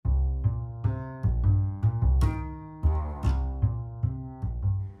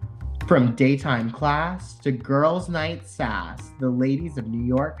From daytime class to girls' night sass, the ladies of New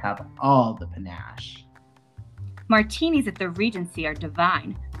York have all the panache. Martinis at the Regency are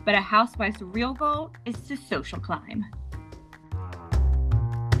divine, but a housewife's real goal is to social climb.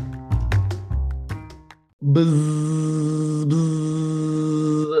 Buzz,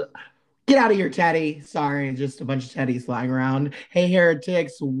 buzz. Get out of here, Teddy. Sorry, just a bunch of Teddies flying around. Hey,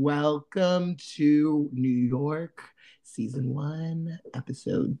 heretics, welcome to New York, Season 1,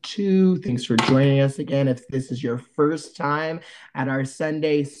 Episode 2. Thanks for joining us again. If this is your first time at our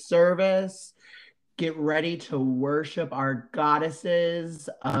Sunday service, get ready to worship our goddesses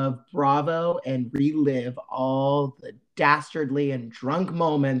of Bravo and relive all the dastardly and drunk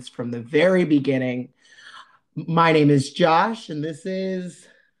moments from the very beginning. My name is Josh, and this is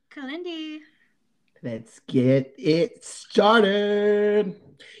Kalindi. Let's get it started.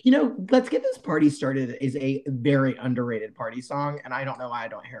 Let's Get This Party Started is a very underrated party song, and I don't know why I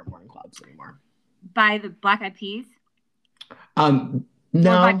don't hear it more in clubs anymore. By the Black Eyed Peas? No. Or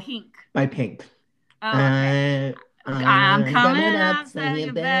by Pink? By Pink. Oh, okay. I'm coming up, so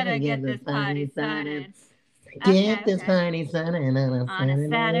you better get this party started. Get this party started on a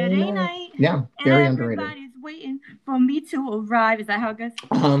Saturday night. Yeah, very underrated. Everybody's waiting for me to arrive. Is that how it goes?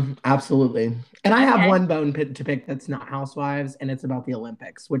 Absolutely. And I have one bone to pick that's not Housewives, and it's about the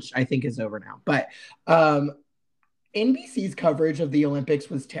Olympics, which I think is over now. But NBC's coverage of the Olympics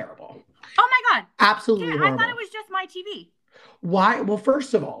was terrible. Oh my God. Absolutely horrible. I thought it was just my TV. Why? Well,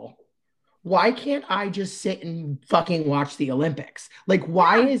 first of all, why can't I just sit and fucking watch the Olympics? Like,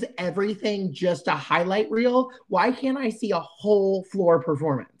 why is everything just a highlight reel? Why can't I see a whole floor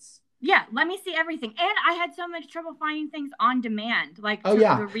performance? Yeah, let me see everything. And I had so much trouble finding things on demand, like the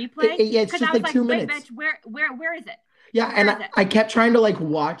replay. It's just like 2 minutes. Bitch, where is it? Yeah, and I kept trying to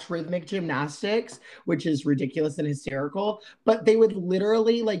watch rhythmic gymnastics, which is ridiculous and hysterical. But they would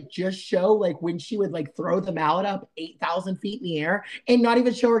literally just show when she would throw the mallet up 8,000 feet in the air and not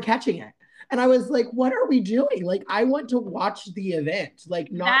even show her catching it. And I was like, what are we doing? I want to watch the event.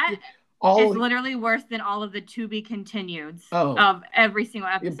 That is literally worse than all of the to be continueds of every single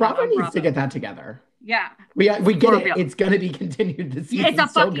episode. Bravo needs to get that together. Yeah. We get it. It's going to be continued this season. It's a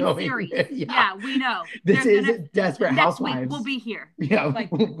fucking series. Yeah, we know. This is Desperate Housewives. Next week we'll be here. Yeah,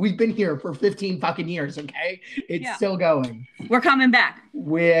 we've been here for 15 fucking years, okay? It's still going. We're coming back.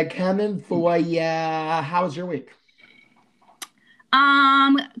 We're coming for ya. How was your week?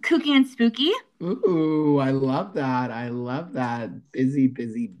 Kooky and spooky. Ooh, I love that. Busy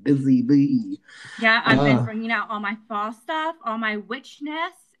bee. Yeah, I've been bringing out all my fall stuff, all my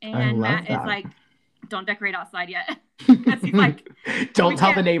witchness, and Matt is like, don't decorate outside yet. Because he's like, don't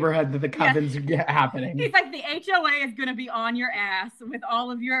tell the neighborhood that the coven's happening. He's like, the HOA is gonna be on your ass with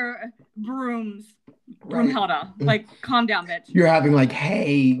all of your brooms. Broomhilda. Calm down, bitch. You're having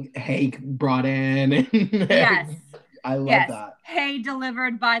hay brought in. Yes. I love that. Hay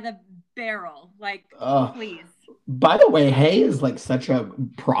delivered by the barrel. Please. By the way, hay is such a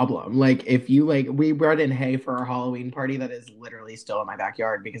problem. If you we brought in hay for our Halloween party that is literally still in my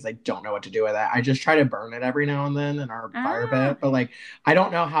backyard because I don't know what to do with it. I just try to burn it every now and then in our fire pit, but I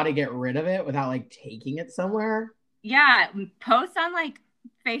don't know how to get rid of it without taking it somewhere. Yeah, post on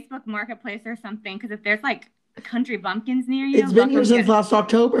Facebook Marketplace or something, because if there's country bumpkins near you. It's been here since last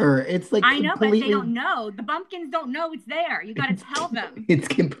October. It's I know, but they don't know. The bumpkins don't know it's there. You got to tell them. It's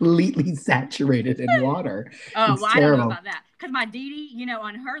completely saturated in water. It's terrible. I don't know about that. Because my Dee,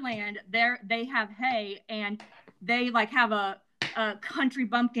 on her land, they have hay, and they have a country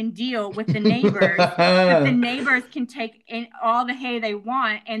bumpkin deal with the neighbors. That the neighbors can take in all the hay they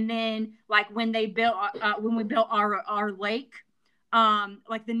want, and then when we built our lake.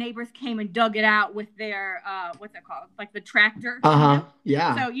 The neighbors came and dug it out with their what's it called? The tractor.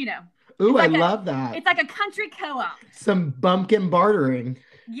 Yeah. So Ooh, I love that. It's like a country co-op. Some bumpkin bartering.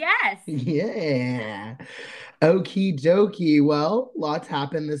 Yes. Yeah. Okie dokie. Well, lots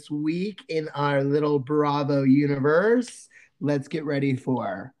happened this week in our little Bravo universe. Let's get ready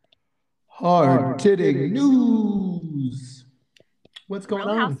for hard-hitting news. What's going on?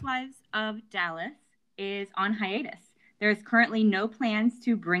 Real Housewives of Dallas is on hiatus. There's currently no plans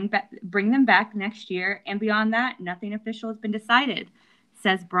to bring them back next year, and beyond that, nothing official has been decided,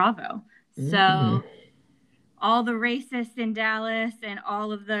 says Bravo. So all the racists in Dallas and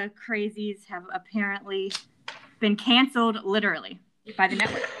all of the crazies have apparently been canceled, literally, by the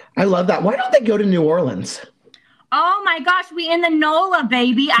network. I love that. Why don't they go to New Orleans? Oh my gosh, we in the NOLA,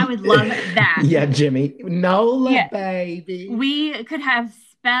 baby. I would love that. Yeah, Jimmy. NOLA, baby. We could have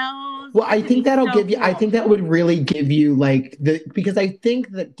spells. Well, I think that'll give you, I think that would really give you because I think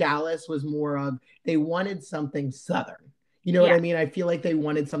that Dallas was more of, they wanted something Southern. You know what Yeah. I mean? I feel like they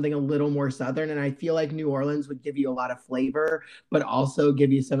wanted something a little more southern, and I feel like New Orleans would give you a lot of flavor, but also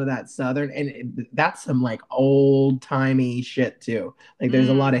give you some of that southern. And that's some like old timey shit too. Like there's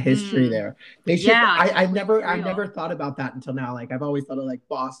a lot of history Mm-hmm. there. They should. Yeah, totally for I real. never thought about that until now. Like I've always thought of like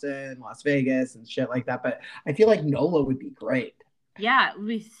Boston, Las Vegas, and shit like that. But I feel like NOLA would be great. Yeah, it would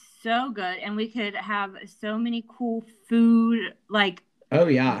be so good. And we could have so many cool food, like, Oh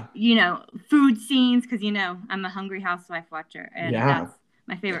yeah, food scenes, because, I'm a Hungry Housewife watcher, and yeah. that's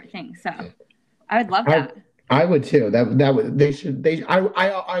my favorite thing. So I would love I that. I would too. That would they should they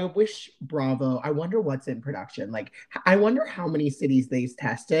I wish Bravo. I wonder what's in production. Like I wonder how many cities they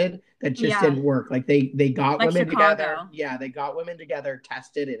tested that just Yeah, didn't work. Like they got like women together. Chicago. Yeah, they got women together,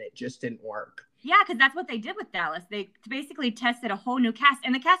 tested, and it just didn't work. Yeah, because that's what they did with Dallas. They basically tested a whole new cast,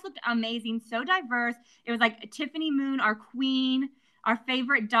 and the cast looked amazing, so diverse. It was like Tiffany Moon, our queen, our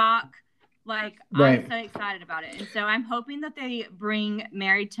favorite doc. Like, I'm Right. so excited about it. And so I'm hoping that they bring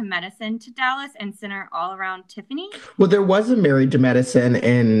Married to Medicine to Dallas and center all around Tiffany. Well, there was a Married to Medicine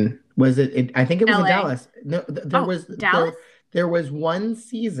in was I think it was in LA. Dallas. No, Oh, Dallas? there was one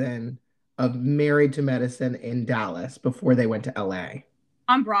season of Married to Medicine in Dallas before they went to LA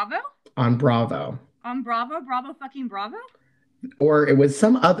On Bravo? on Bravo. On Bravo? Bravo fucking Bravo? Or it was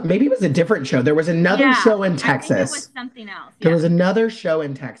some other, maybe it was a different show. There was another Yeah, show in I think it was Texas. something else. There Yeah. was another show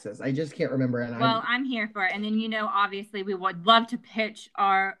in Texas. I just can't remember. And Well, I'm here for it. And then, obviously, we would love to pitch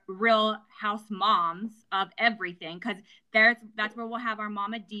our Real House moms of everything, because that's where we'll have our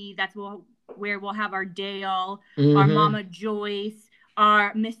Mama D. That's where we'll have our Dale, our Mama Joyce,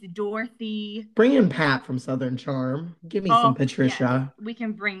 our Miss Dorothy. Bring in Pat from Southern Charm. Give me some Patricia. Yes. We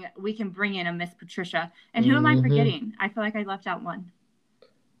can bring in a Miss Patricia. And who am I forgetting? I feel like I left out one.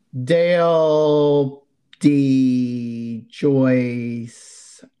 Dale D. Joyce.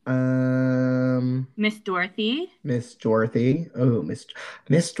 Miss Dorothy. Miss Dorothy. Oh,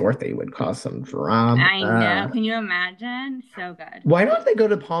 Miss Dorothy would cause some drama. I know. Can you imagine? So good. Why don't they go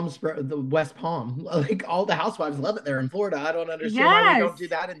to the West Palm? Like all the housewives love it there in Florida. I don't understand why they don't do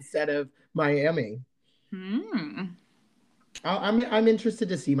that instead of Miami. I'm interested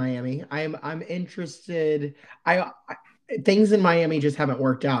to see Miami. I'm interested. Things in Miami just haven't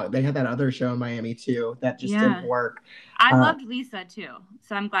worked out. They had that other show in Miami too that just didn't work. I loved Lisa too,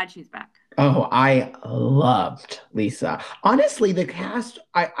 so I'm glad she's back. Oh, I loved Lisa. Honestly, the cast,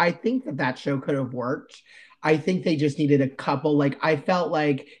 I think that show could have worked. I think they just needed a couple. Like, I felt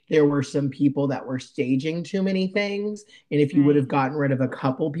like there were some people that were staging too many things. And if you would have gotten rid of a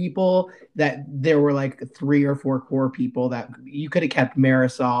couple people, that there were like 3 or 4 core people that you could have kept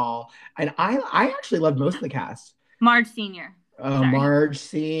Marisol. And I actually loved most of the cast. Marge Sr. Marge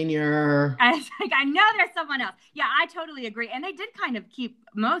Sr. I know there's someone else. Yeah, I totally agree. And they did kind of keep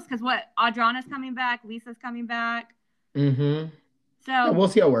most, because Audrana's coming back, Lisa's coming back. So yeah, we'll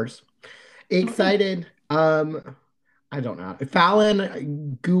see how it works. Excited. I don't know.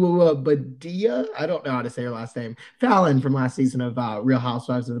 Fallon Guabadia. I don't know how to say her last name. Fallon from last season of Real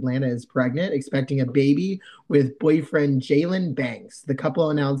Housewives of Atlanta is pregnant, expecting a baby with boyfriend Jalen Banks. The couple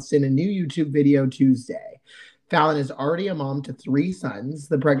announced in a new YouTube video Tuesday. Fallon is already a mom to 3 sons.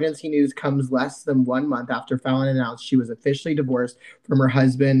 The pregnancy news comes less than 1 month after Fallon announced she was officially divorced from her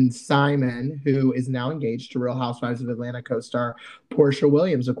husband, Simon, who is now engaged to Real Housewives of Atlanta co-star Portia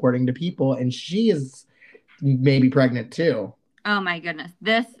Williams, according to People. And she is maybe pregnant too. Oh my goodness.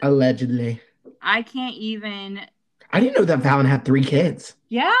 This allegedly. I can't even. I didn't know that Fallon had 3 kids.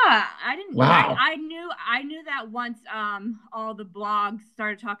 Yeah, I didn't. Wow. I knew that once all the blogs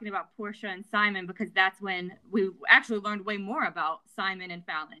started talking about Portia and Simon, because that's when we actually learned way more about Simon and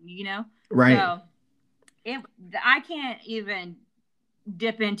Fallon, Right. So I can't even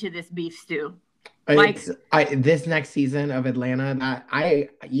dip into this beef stew. This next season of Atlanta, I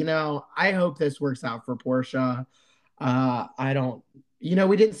hope this works out for Portia. I don't.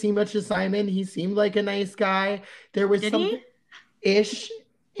 We didn't see much of Simon. He seemed like a nice guy. There was something ish.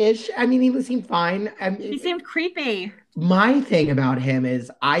 I mean, he seemed fine. He seemed creepy. My thing about him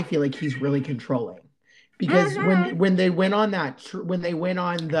is I feel like he's really controlling, because when they went on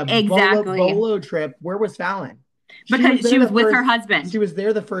the Bolo trip, where was Fallon? Because she was with her husband. She was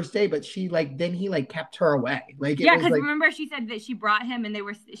there the first day, but she then he kept her away. Because remember she said that she brought him and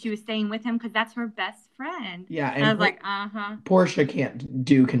she was staying with him because that's her best friend. Yeah, and I was like, Portia can't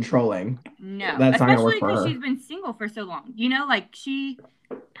do controlling. No, that's not gonna work for her. Especially because she's been single for so long. She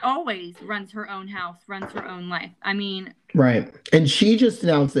always runs her own house, runs her own life. I mean, right. And she just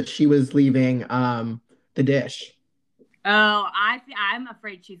announced that she was leaving The Dish. Oh, I'm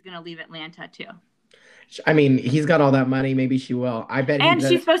afraid she's gonna leave Atlanta too. I mean, he's got all that money. Maybe she will. I bet. And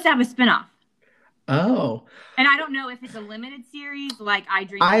she's supposed to have a spinoff. Oh, And I don't know if it's a limited series like I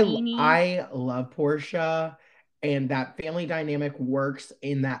Dream of I Jeannie. I love Portia, and that family dynamic works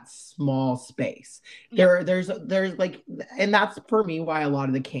in that small space. Yeah, There's like, and that's for me why a lot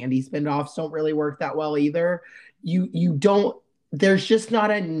of the Candy spinoffs don't really work that well either. You don't. There's just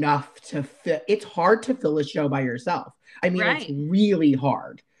not enough to fit. It's hard to fill a show by yourself. I mean, it's right. really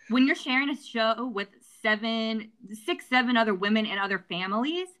hard. When you're sharing a show with seven, six, seven other women and other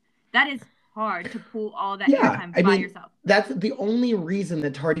families, that is hard to pull all that Yeah, airtime I by mean, yourself. that's the only reason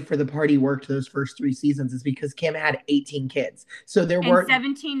that Tardy for the Party worked those first three seasons is because Kim had 18 kids. So there And weren't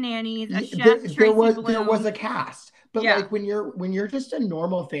 17 nannies, a there, chef, there Tracy was a Bloom. cast. But Yeah, like when you're just a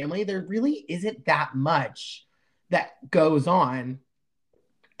normal family, there really isn't that much that goes on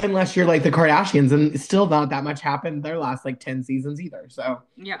unless you're like the Kardashians, and still not that much happened their last like 10 seasons either. So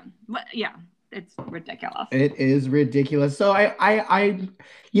yeah, but yeah, it's ridiculous. it is ridiculous. So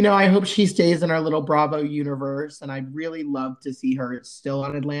I hope she stays in our little Bravo universe, and I'd really love to see her still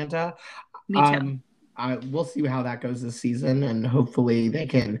on Atlanta. Me too. Um, we'll see how that goes this season, and hopefully they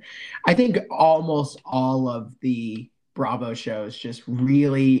can. I think almost all of the Bravo shows just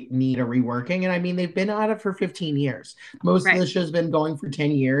really need a reworking, and I mean they've been at it for 15 years. Most of Right. the show's been going for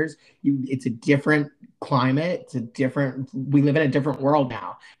 10 years. It's a different climate. It's a different. We live in a different world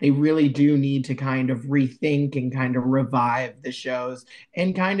now. They really do need to kind of rethink and kind of revive the shows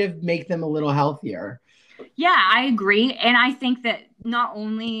and kind of make them a little healthier. Yeah, I agree. And I think that not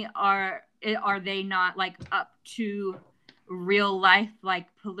only are they not like up to real life like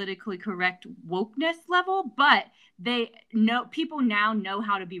politically correct wokeness level, but they know people now know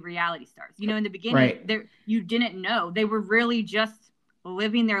how to be reality stars. You know, in the beginning, Right. there you didn't know. They were really just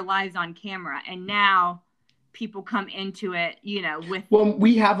living their lives on camera. And now people come into it, you know, with Well,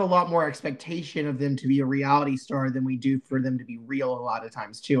 we have a lot more expectation of them to be a reality star than we do for them to be real a lot of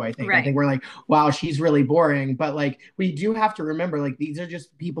times too. I think right. we're like, wow, she's really boring, but like we do have to remember like these are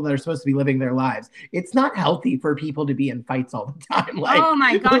just people that are supposed to be living their lives. It's not healthy for people to be in fights all the time. Oh like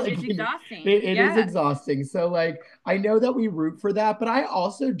my gosh, like it's exhausting. it is Yes. exhausting. So like I know that we root for that, but I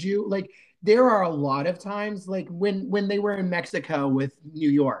also do like there are a lot of times like when they were in Mexico with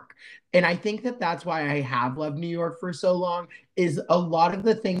New York, and I think that that's why I have loved New York for so long, is a lot of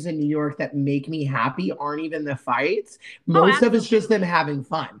the things in New York that make me happy aren't even the fights. Oh, Most of it's just them absolutely. having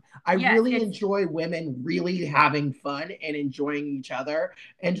fun. I Yes, really it's enjoy women really having fun and enjoying each other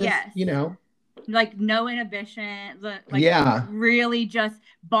and just, yes. Like no inhibition, like yeah. really just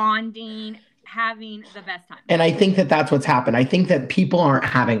bonding, having the best time. And I think that that's what's happened. I think that people aren't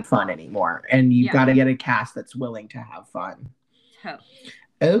having fun anymore, and you've Yeah, got to get a cast that's willing to have fun. totes.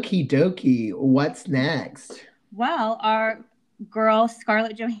 Okie dokie. What's next? Well, our girl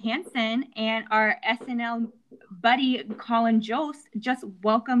Scarlett Johansson and our SNL buddy Colin Jost just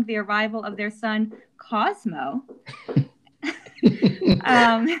welcomed the arrival of their son Cosmo.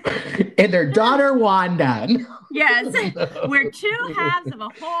 um, And their daughter Wanda. yes, No. we're two halves of a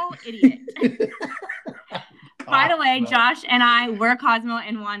whole idiot. By the way, Cosmo. Josh and I were Cosmo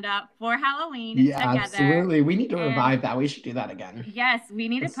and Wanda for Halloween Yeah, together. absolutely. We need to And revive that. We should do that again. yes, we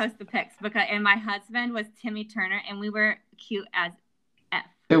need to It's- post the pics because and my husband was Timmy Turner and we were cute as F.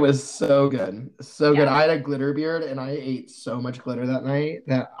 It was so good. So good. Yes. I had a glitter beard and I ate so much glitter that night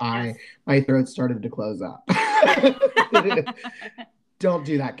that Yes. my throat started to close up. Don't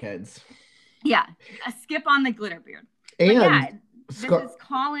do that, kids. Yeah. Skip on the glitter beard. But And yeah, this Scar- is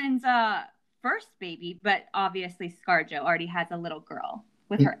Colin's first baby, but obviously ScarJo already has a little girl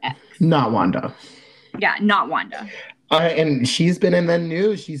with her ex. not Wanda. Yeah, not Wanda. And she's been in the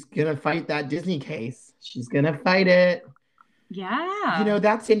news. She's gonna fight that Disney case. She's gonna fight it. Yeah. You know,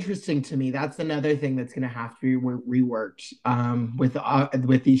 that's interesting to me. That's another thing that's going to have to be reworked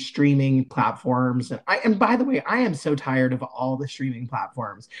with these streaming platforms. And by the way, I am so tired of all the streaming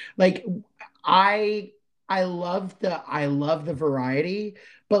platforms. Like, I I love the variety,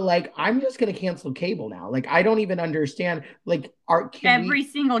 but like I'm just going to cancel cable now. Like, I don't even understand. Like, every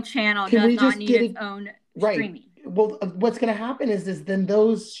single channel can does we not just need get its it own right? streaming. Well, what's going to happen is then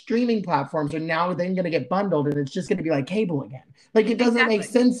those streaming platforms are now then going to get bundled, and it's just going to be like cable again. Like it doesn't make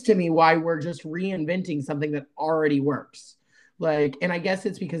Exactly. sense to me why we're just reinventing something that already works. Like, and I guess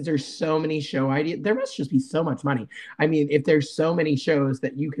it's because there's so many show ideas. There must just be so much money. I mean, if there's so many shows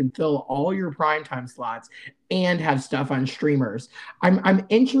that you can fill all your primetime slots and have stuff on streamers, I'm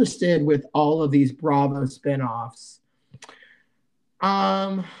interested with all of these Bravo spinoffs.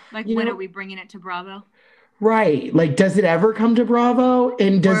 Like You when know, are we bringing it to Bravo? right. Like, does it ever come to Bravo?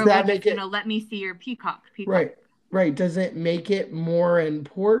 And does Or that we're make just it gonna let me see your peacock? right? Right. Does it make it more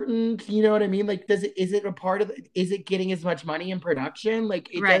important? You know what I mean? Like, is it a part of is it getting as much money in production?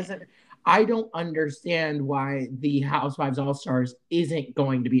 Like, it Right. doesn't. I don't understand why the Housewives All Stars isn't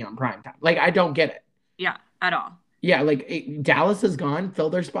going to be on primetime. Like, I don't get it. Yeah, at all. Yeah, like Dallas is gone,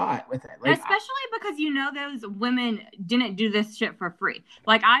 fill their spot with it. Like, Especially because those women didn't do this shit for free.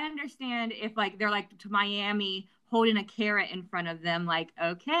 Like, I understand if like they're like to Miami holding a carrot in front of them, like,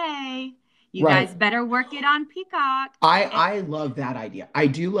 okay, you right. guys better work it on Peacock. I love that idea. I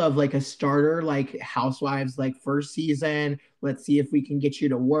do love like a starter like Housewives like first season. Let's see if we can get you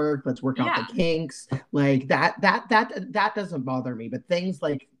to work. Let's work out the kinks. Like that doesn't bother me. But things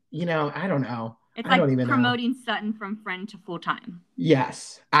like, I don't know. It's I like don't even promoting know. Sutton from friend to full time.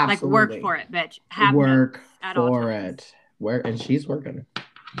 Yes, absolutely. Like work for it, bitch. Have work at all for times. it. And she's working.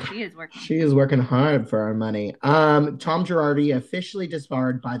 She is working. She is working hard for our money. Tom Girardi officially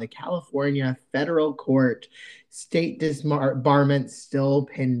disbarred by the California federal court. State disbarment still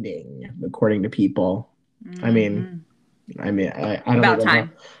pending, according to People. Mm-hmm. I mean, I don't about even time.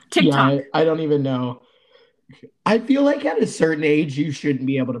 Know. TikTok. Yeah, I don't even know. I feel like at a certain age, you shouldn't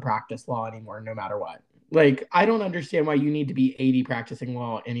be able to practice law anymore, no matter what. Like, I don't understand why you need to be 80 practicing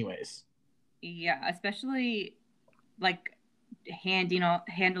law anyways. Yeah, especially like handling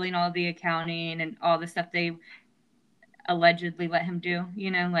all the accounting and all the stuff they allegedly let him do,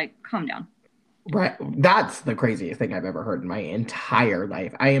 like calm down. Right. That's the craziest thing I've ever heard in my entire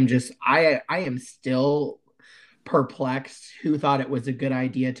life. I am still perplexed who thought it was a good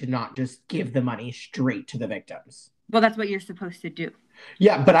idea to not just give the money straight to the victims. Well, that's what you're supposed to do.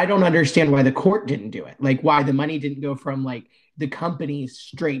 Yeah, but I don't understand why the court didn't do it. Like why the money didn't go from like the companies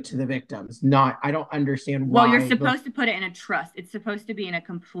straight to the victims. I don't understand why. Well, you're supposed to put it in a trust. It's supposed to be in a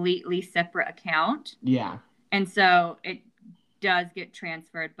completely separate account. Yeah. And so it does get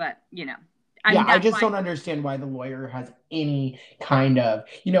transferred, but I just don't understand why the lawyer has any kind of,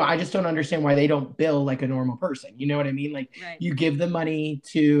 I just don't understand why they don't bill like a normal person. You know what I mean? Like You give the money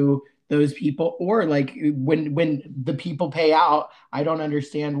to those people, or like when the people pay out, I don't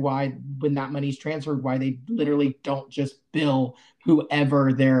understand why when that money's transferred, why they literally don't just bill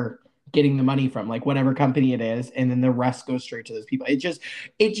whoever they're getting the money from, like whatever company it is, and then the rest goes straight to those people. It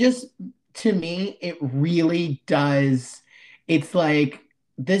just to me, it really does. It's like,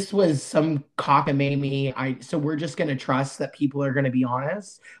 this was some cockamamie. So we're just gonna trust that people are gonna be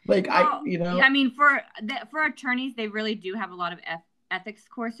honest. Like I mean, for attorneys, they really do have a lot of ethics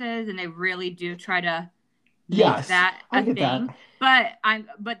courses, and they really do try to make that a thing. That.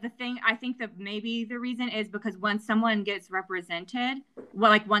 But the thing, I think that maybe the reason is because when someone gets represented,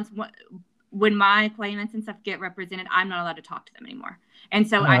 when my claimants and stuff get represented, I'm not allowed to talk to them anymore. And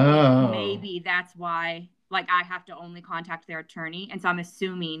so I think maybe that's why. Like I have to only contact their attorney, and so I'm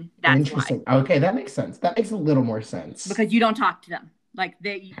assuming that's interesting. Why. Okay, that makes sense. That makes a little more sense because you don't talk to them, like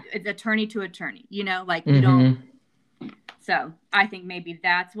it's attorney to attorney. You don't. So I think maybe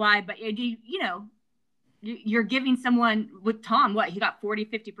that's why. But you're giving someone with Tom what he got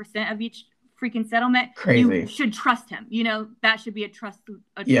 40-50% of each freaking settlement. Crazy. You should trust him. That should be a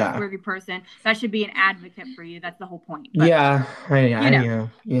trustworthy person. That should be an advocate for you. That's the whole point. But, I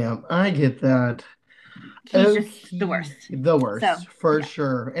get that. He's just the worst. The worst, for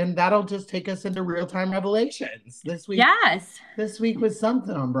sure. And that'll just take us into real-time revelations this week. Yes. This week was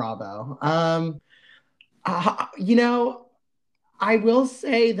something on Bravo. I will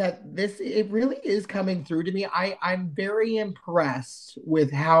say that it really is coming through to me. I'm very impressed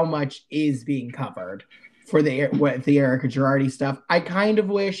with how much is being covered for the Erika Girardi stuff. I kind of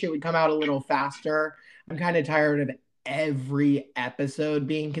wish it would come out a little faster. I'm kind of tired of every episode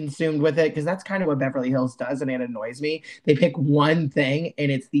being consumed with it, because that's kind of what Beverly Hills does, and it annoys me. They pick one thing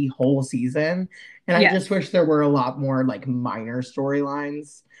and it's the whole season, and I just wish there were a lot more like minor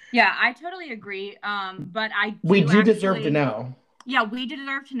storylines. Yeah, I totally agree. But we do deserve to know. Yeah, we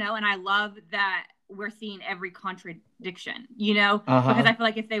deserve to know, and I love that we're seeing every contradiction, because I feel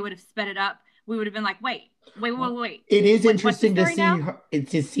like if they would have sped it up, we would have been like, wait. It is interesting to see her,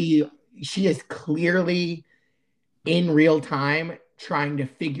 to see she is clearly in real time trying to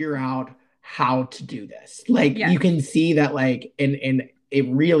figure out how to do this. Like you can see that like and it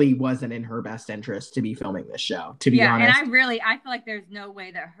really wasn't in her best interest to be filming this show, to be honest. And I feel like there's no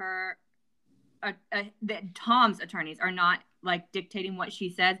way that that Tom's attorneys are not like dictating what she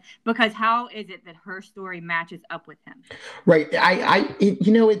says, because how is it that her story matches up with him? Right.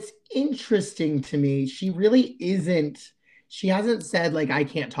 It's interesting to me. She really isn't. She hasn't said like I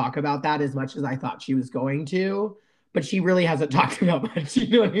can't talk about that as much as I thought she was going to. but she really hasn't talked about much. You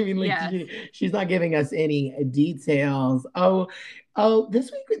know what I mean? Like Yes. she's not giving us any details. Oh,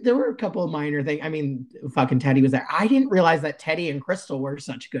 this week there were a couple of minor things. I mean, fucking Teddy was there. I didn't realize that Teddy and Crystal were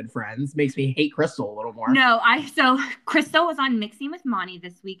such good friends. Makes me hate Crystal a little more. No, so Crystal was on Mixing with Monty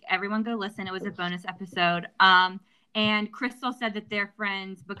this week. Everyone go listen. It was a bonus episode. And Crystal said that they're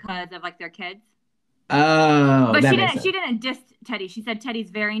friends because of like their kids. Oh, but she didn't diss Teddy. She said Teddy's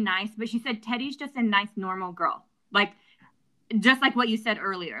very nice, but she said Teddy's just a nice normal girl. Like just like what you said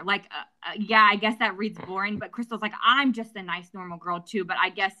earlier. Like yeah, I guess that reads boring, but Crystal's like, I'm just a nice normal girl too, but I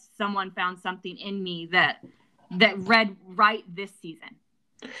guess someone found something in me that read right this season.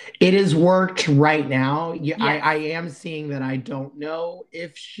 It has worked right now. Yeah, yes. I am seeing that. I don't know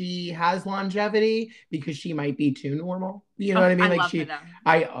if she has longevity because she might be too normal. You know what I mean? Like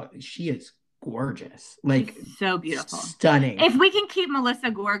she is gorgeous. Like she's so beautiful. Stunning. If we can keep Melissa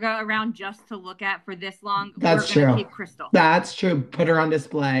Gorga around just to look at for this long, that's we're true. Keep Crystal. That's true. Put her on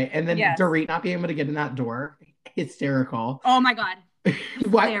display. And then Dorit not being able to get in that door. Hysterical. Oh my God.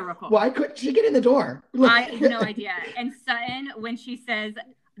 Why couldn't she get in the door? I have no idea. And Sutton, when she says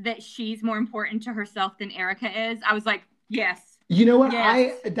that she's more important to herself than Erica is, I was like, yes. You know what?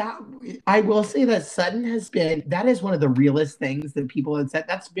 Yes. I will say that Sutton that is one of the realest things that people have said.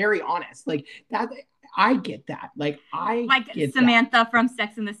 That's very honest. Like that, I get that. Like get Samantha that. From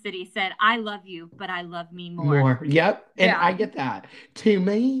Sex and the City said, I love you, but I love me more. Yep. And I get that. To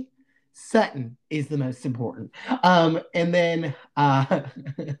me, Sutton is the most important. And then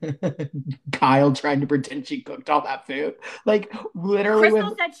Kyle trying to pretend she cooked all that food. Like literally.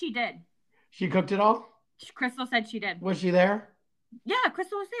 Crystal said she did. She cooked it all? Crystal said she did. Was she there? Yeah,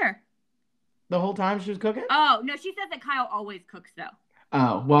 Crystal was there. The whole time she was cooking? Oh, no, she says that Kyle always cooks though.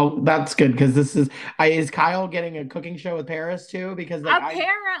 Oh, well, that's good because this is Kyle getting a cooking show with Paris too? Because like,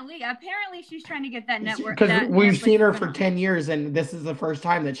 apparently she's trying to get that network. Because we've seen her for 10 years and this is the first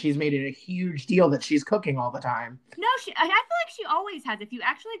time that she's made it a huge deal that she's cooking all the time. No, I feel like she always has. If you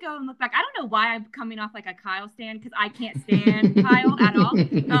actually go and look back, I don't know why I'm coming off like a Kyle stan because I can't stand Kyle at all.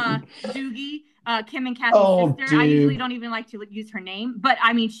 Doogie. Kim and Kathy's sister. Dude. I usually don't even like to use her name, but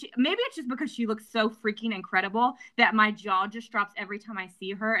I mean, maybe it's just because she looks so freaking incredible that my jaw just drops every time I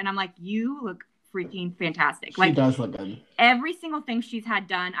see her, and I'm like, you look freaking fantastic. She does look good. Every single thing she's had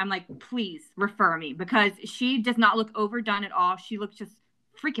done, I'm like, please refer me because she does not look overdone at all. She looks just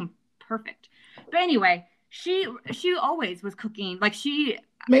freaking perfect. But anyway, she always was cooking. Like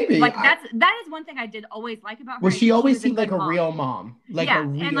maybe like that is one thing I did always like about her. Well, she always seemed like a real mom. Like a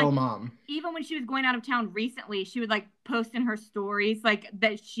real mom. Even when she was going out of town recently, she would like post in her stories like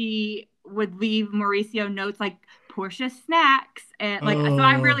that she would leave Mauricio notes like Portia snacks and like so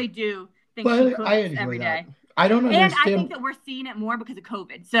I really do think she cooks every day. I don't understand. And I think that we're seeing it more because of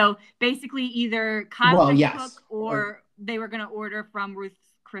COVID. So basically either Kyle would cook or they were gonna order from Ruth's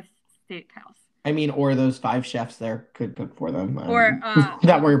Chris Steakhouse. I mean, or those 5 chefs there could cook for them. Or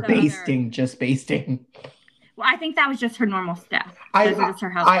that were just basting. Well, I think that was just her normal staff.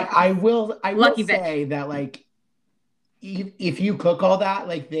 I will say that like if you cook all that,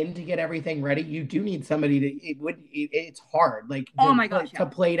 like then to get everything ready, you do need somebody it's hard. Like to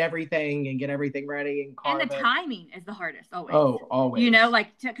plate everything and get everything ready and carve the timing is the hardest always. Oh, always. You know, like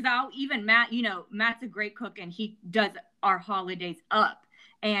because even Matt, you know, Matt's a great cook and he does our holidays up.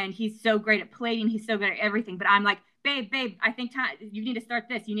 And he's so great at plating. He's so good at everything. But I'm like, babe, I think you need to start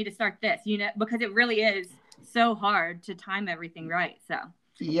this. You need to start this, you know, because it really is so hard to time everything right. So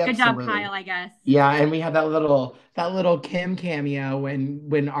good job, Kyle, I guess. Yeah. And we had that little Kim cameo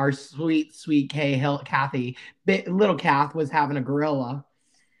when our sweet Kathy, little Kath was having a gorilla.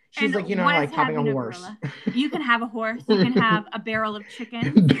 She's like, you know, like having a horse. You can have a horse. You can have a barrel of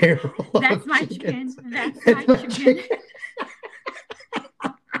chicken. That's my chicken. That's my chicken.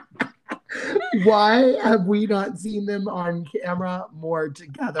 Why have we not seen them on camera more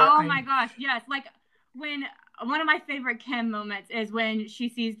together? Oh my gosh, yes. Like when one of my favorite Kim moments is when she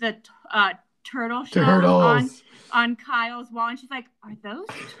sees the turtle shells on Kyle's wall and she's like, are those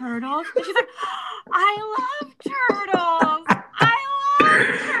turtles? And she's like, I love turtles.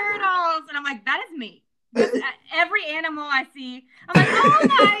 And I'm like, that is me. Every animal I see, I'm like, oh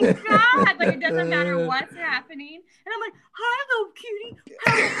my God. Like, it doesn't matter what's happening. And I'm like, hi, little cutie.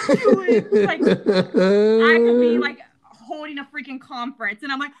 How you doing? Like, I could be like holding a freaking conference.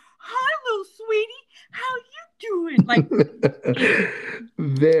 And I'm like, hi, little sweetie. How you doing? Like,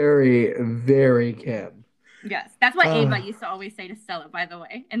 very, very Kim. Yes. That's what Ava used to always say to Stella, by the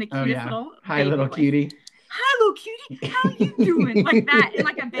way. And the cutest little hi, little cutie. hello, cutie, how you doing? Like that in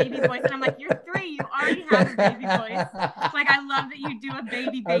like a baby voice. And I'm like, you're 3. You already have a baby voice. Like, I love that you do a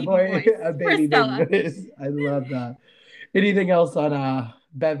baby voice A for baby Stella. voice. I love that. Anything else on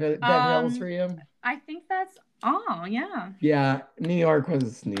Bev Hills for you? I think that's all. Yeah. Yeah, New York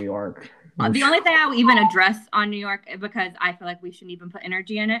was New York. The only thing I will even address on New York, because I feel like we shouldn't even put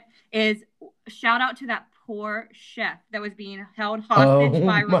energy in it, is shout out to that poor chef that was being held hostage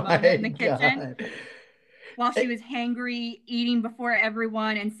by Ramona in the kitchen while she was hangry, eating before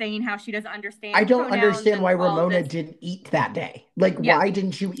everyone, and saying how she doesn't understand. I don't understand why Ramona didn't eat that day. Like, why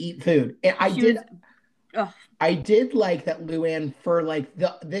didn't you eat food? I did like that Luann for like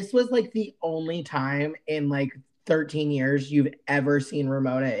this was like the only time in like 13 years you've ever seen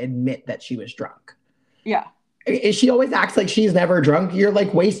Ramona admit that she was drunk. Yeah. She always acts like she's never drunk. You're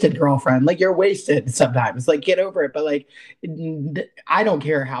like wasted, girlfriend. Like, you're wasted sometimes. Like, get over it. But like, I don't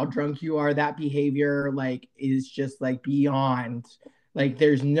care how drunk you are. That behavior like is just like beyond. Like,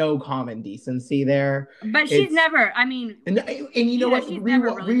 there's no common decency there. But she's never. I mean, and you know what?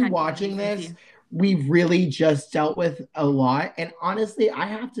 Rewatching this, we've really just dealt with a lot. And honestly, I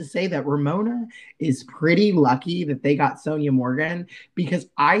have to say that Ramona is pretty lucky that they got Sonia Morgan, because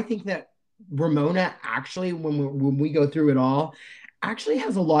I think that Ramona actually, when we go through it all, actually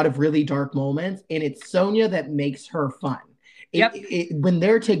has a lot of really dark moments, and it's Sonia that makes her fun. When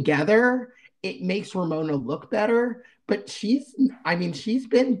they're together, it makes Ramona look better, but she's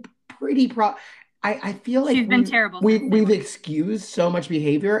been pretty I feel like she's been terrible. We've excused so much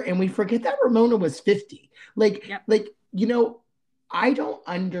behavior, and we forget that Ramona was 50. Like, you know, I don't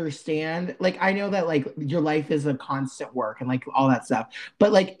understand. Like, I know that like your life is a constant work and like all that stuff.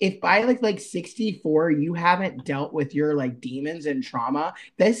 But like, if by like 64, you haven't dealt with your like demons and trauma,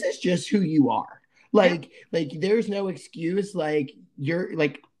 this is just who you are. Like there's no excuse. Like, you're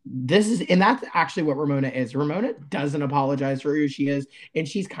like, this is, and that's actually what Ramona is. Ramona doesn't apologize for who she is, and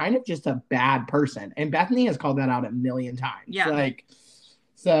she's kind of just a bad person. And Bethany has called that out a million times. Yeah. Like,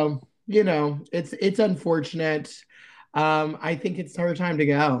 so, you know, it's unfortunate. I think it's her time to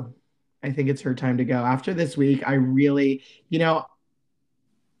go. I think it's her time to go. After this week, I really, you know,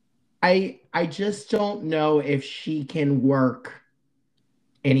 I just don't know if she can work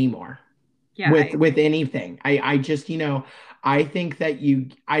anymore. Yeah, with anything. I just, you know, I think that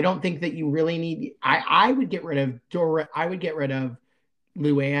I don't think that you really need. I would get rid of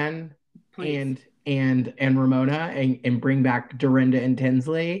Luann. Please. and Ramona, and bring back Dorinda and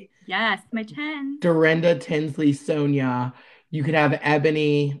Tinsley. Yes, my 10. Dorinda, Tinsley, Sonia. You could have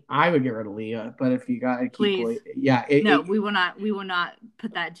Ebony. I would get rid of Leah, but if you got to keep, we will not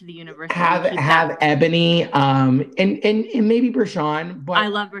put that to the universe. Have Ebony, and maybe Bershawn. But I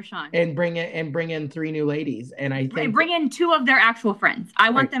love Bershawn. And bring in 3 new ladies, and I think bring in 2 of their actual friends. I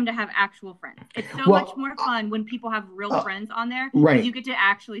want them to have actual friends. It's so much more fun when people have real friends on there. Right, you get to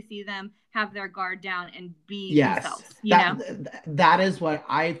actually see them have their guard down and be themselves. That is what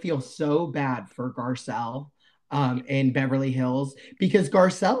I feel so bad for Garcelle. In Beverly Hills, because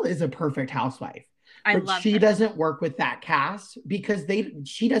Garcelle is a perfect housewife. She doesn't work with that cast because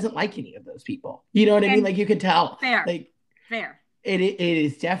she doesn't like any of those people. You know what I mean? Like, you can tell. Fair. It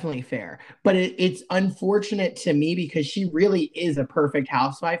is definitely fair, but it's unfortunate to me because she really is a perfect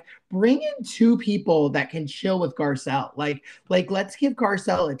housewife. Bring in 2 people that can chill with Garcelle. Like let's give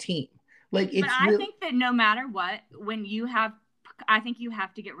Garcelle a team. Like, I think that no matter what, I think you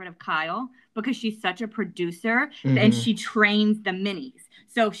have to get rid of Kyle because she's such a producer, and she trains the minis.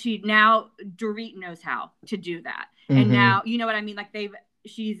 So Dorit knows how to do that. And now, you know what I mean? Like,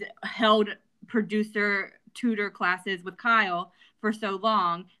 she's held producer tutor classes with Kyle for so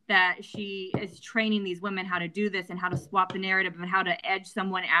long that she is training these women how to do this and how to swap the narrative and how to edge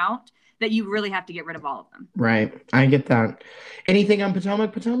someone out, that you really have to get rid of all of them. Right. I get that. Anything on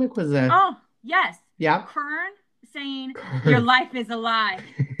Potomac? Potomac was a... Oh, yes. Yeah. Kern saying your life is a lie.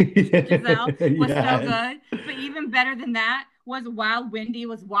 Giselle was so good. But even better than that was while Wendy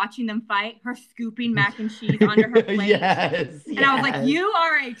was watching them fight, her scooping mac and cheese onto her plate. Yes. And I was like, you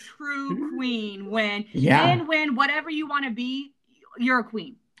are a true queen when whatever you want to be, you're a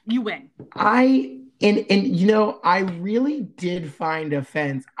queen. You win. And you know, I really did find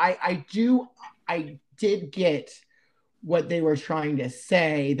offense. I did get what they were trying to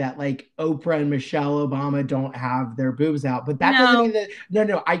say, that like Oprah and Michelle Obama don't have their boobs out, but that doesn't mean that.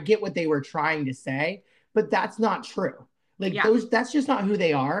 No, I get what they were trying to say, but that's not true. Like, that's just not who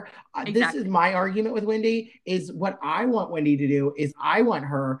they are. Exactly. This is my argument with Wendy. Is what I want Wendy to do is I want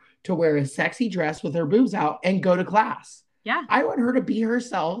her to wear a sexy dress with her boobs out and go to class. Yeah, I want her to be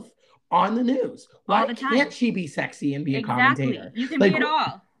herself on the news. Why can't she be sexy and be a commentator? You can be it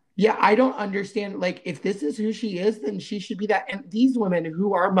all. Yeah, I don't understand. Like, if this is who she is, then she should be that. And these women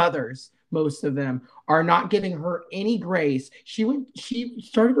who are mothers, most of them, are not giving her any grace. She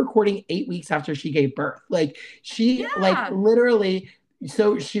started recording 8 weeks after she gave birth. Like, she, like, Yeah, literally,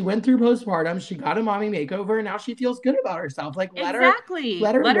 so she went through postpartum, she got a mommy makeover, and now she feels good about herself. Like, exactly.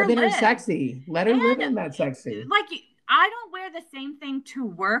 let her Let her live in her live. sexy. Let her live And in that sexy. like, I don't wear the same thing to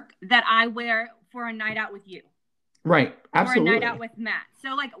work that I wear for a night out with you Right. or a night out Absolutely. with Matt.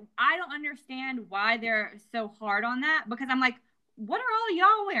 So like, I don't understand why they're so hard on that because I'm like, what are all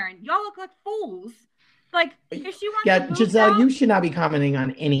y'all wearing? Y'all look like fools. Like, if she wants her Yeah, boobs Giselle, out, you should not be commenting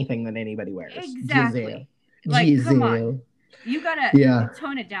on anything that anybody wears. Giselle. exactly. Like, come on. Giselle. You gotta Yeah.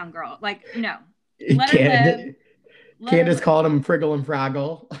 tone it down, girl. Like, no. Let her live. Candace, Let her Candace live. called him Friggle and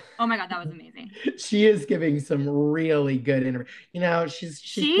Fraggle. Oh my god, that was amazing. She is giving some really good interview. You know, she's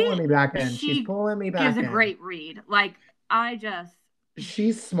She pulling me back in. She's she pulling me gives back a in. great read. Like, I just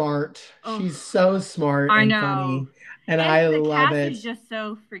She's smart. oh, She's so smart I and know. funny. And And I the love cast it. is just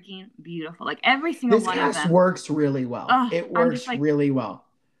so freaking beautiful. Like every single This one of cast them. works really well. Oh, It I'm just works like really well.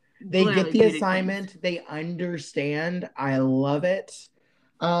 They get literally the beauty queens. assignment, they understand. I love it.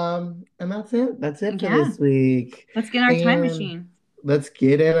 And that's it. That's it for Yeah. this week. Let's get our time And machine. let's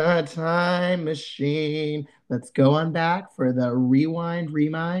get in our time machine. Let's go on back for the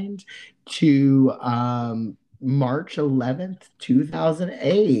remind to March 11th,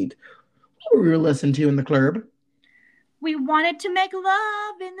 2008. What were we listening to in the club? We wanted to make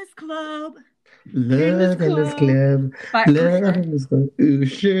love in this club. In this Love in this club. club. By Love Usher. in this club. Ooh,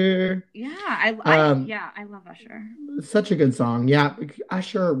 sure. Yeah, Um, I love Usher. Such a good song. Yeah,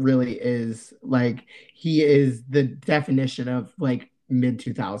 Usher really is like he is the definition of like mid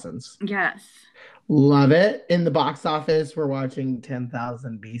 2000s. Yes. Love it. In the box office, we're watching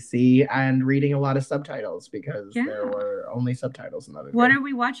 10,000 BC and reading a lot of subtitles because there Yeah. were only subtitles in the movie. What are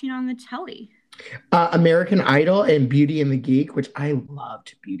we watching on the telly? American Idol and Beauty and the Geek, which I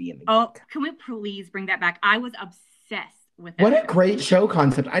loved Beauty and the Oh, Geek. can we please bring that back? I was obsessed with that What a show. great show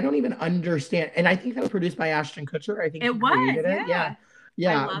concept. I don't even understand. And I think that was produced by Ashton Kutcher. I think It he was, created it. Yeah. yeah.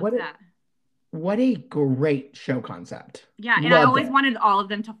 I Yeah. loved that. What a great show concept. Yeah, and I Loved always it. wanted all of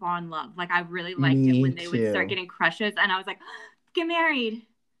them to fall in love. Like I really liked it Me when they would start too. getting crushes, and I was like, get married.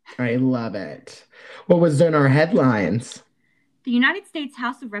 I love it. What was in our headlines? The United States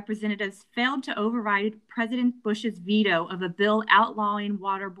House of Representatives failed to override President Bush's veto of a bill outlawing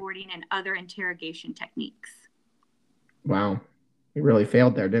waterboarding and other interrogation techniques. Wow. We really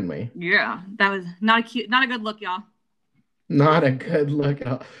failed there, didn't we? Yeah, that was not a good look, y'all. Not a good look.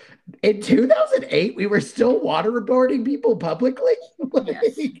 In 2008, we were still waterboarding people publicly.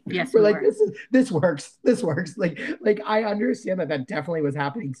 Yes. Yes, we're we like, were. this works. This works. Like I understand that definitely was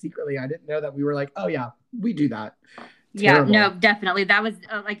happening secretly. I didn't know that we were like, oh yeah, we do that. Yeah, Terrible. no, definitely. That was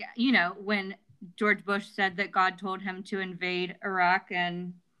like, when George Bush said that God told him to invade Iraq,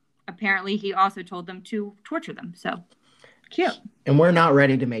 and apparently he also told them to torture them. So cute. And we're not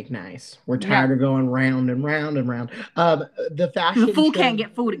ready to make nice. We're tired of going round and round and round. The fashion. The fool can't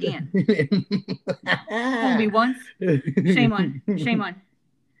get fooled again. Fool me once. Shame on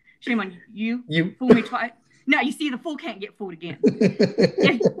you. You fool me twice. No, you see, the fool can't get fooled again.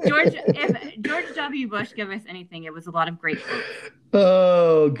 If George W. Bush gave us anything, it was a lot of great quotes.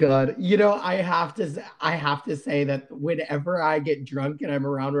 Oh God. I have to say that whenever I get drunk and I'm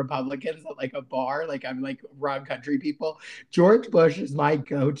around Republicans at like a bar, like I'm like around country people, George Bush is my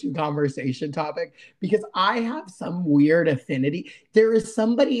go-to conversation topic because I have some weird affinity. There is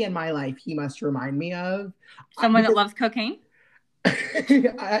somebody in my life he must remind me of. Someone that loves cocaine?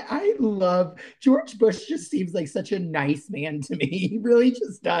 I love George Bush. Just seems like such a nice man to me. He really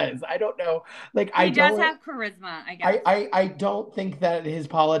just does. I don't know. Like he does have charisma, I guess. I don't think that his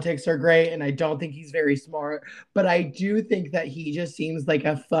politics are great, and I don't think he's very smart. But I do think that he just seems like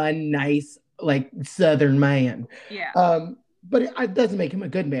a fun, nice, like Southern man. Yeah. But it doesn't make him a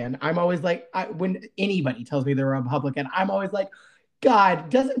good man. I'm always like, when anybody tells me they're a Republican, I'm always like, God,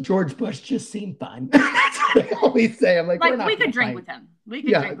 doesn't George Bush just seem fun? That's what I always say. I'm like, we could drink with him. We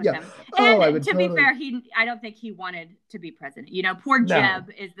could drink with him. And to be fair, I don't think he wanted to be president. Poor Jeb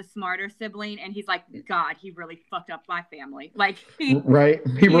is the smarter sibling, and he's like, God, he really fucked up my family. Like he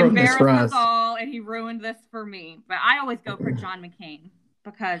ruined this for us all, and he ruined this for me. But I always go for John McCain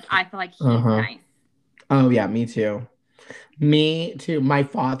because I feel like he's nice. Oh yeah, me too. Me too. My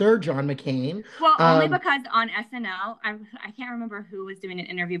father, John McCain. Well, only because on SNL, I can't remember who was doing an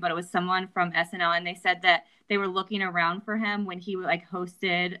interview, but it was someone from SNL, and they said that they were looking around for him when he like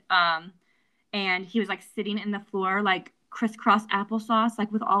hosted, and he was like sitting in the floor like crisscross applesauce,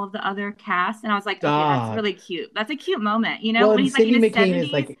 like with all of the other cast, and I was like, okay, that's really cute. That's a cute moment, Well, when he's like in his McCain 70s,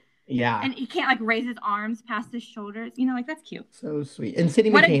 is like Yeah. And he can't like raise his arms past his shoulders. You know, like that's cute. So sweet. And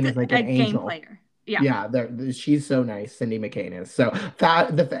Cindy What McCain is like an game angel. player. Yeah. Yeah, she's so nice. Cindy McCain is. So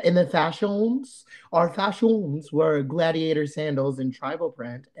in the fashions, our fashions were gladiator sandals in tribal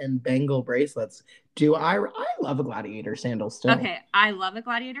print and bangle bracelets. I love a gladiator sandal still. Okay, I love a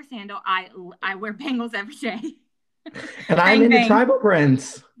gladiator sandal. I wear bangles every day. And I'm into tribal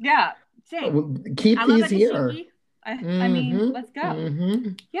prints. Yeah, same. Keep these here. I mean, let's go.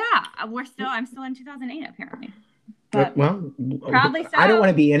 Yeah, I'm still in 2008 apparently. But well, probably so. I don't want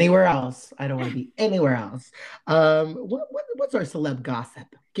to be anywhere else. What's our celeb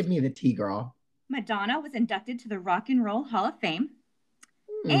gossip? Give me the tea, girl. Madonna was inducted to the Rock and Roll Hall of Fame.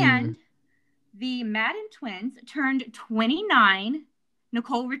 And the Madden twins turned 29.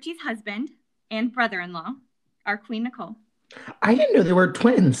 Nicole Richie's husband and brother-in-law, our Queen Nicole. I didn't know they were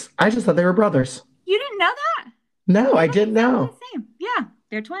twins. I just thought they were brothers. You didn't know that? No, I didn't know. Same. Yeah,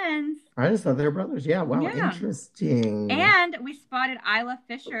 they're twins. I just thought they were brothers. Yeah, wow, interesting. And we spotted Isla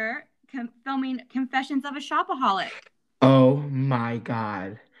Fisher filming Confessions of a Shopaholic. Oh my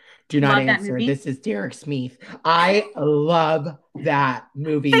God. Do not answer. This is Derek Smith. I love that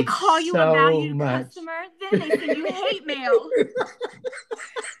movie. They call you a valued customer, then they send you hate mail.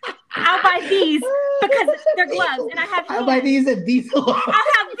 I'll buy these because they're gloves, and I have. I'll buy these and these alone.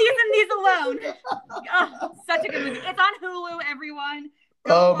 I'll have these and these alone. Oh, such a good movie. It's on Hulu, everyone.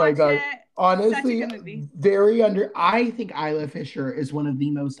 Oh my God. Honestly, I think Isla Fisher is one of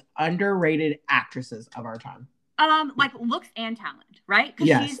the most underrated actresses of our time. Like looks and talent, right?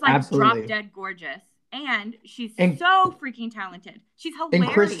 Because she's like drop dead gorgeous. And she's so freaking talented. She's hilarious.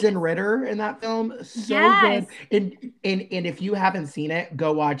 And Kristen Ritter in that film, good. And if you haven't seen it,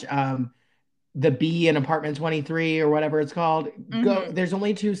 go watch The Bee in Apartment 23 or whatever it's called. There's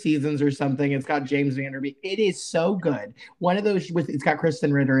only 2 seasons or something. It's got James Van Der Beek. It is so good. One of those it's got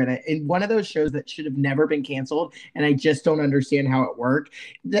Kristen Ritter in it. And one of those shows that should have never been canceled. And I just don't understand how it worked.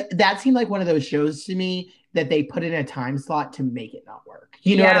 That seemed like one of those shows to me that they put in a time slot to make it not work.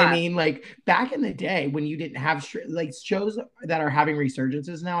 You know what I mean? Like back in the day when you didn't have shows that are having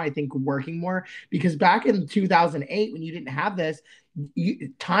resurgences now, I think working more, because back in 2008 when you didn't have this,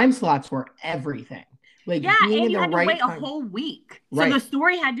 time slots were everything. Like being and you had to wait time. A whole week. So the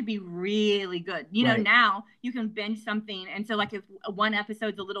story had to be really good. You know, now you can binge something. And so like if one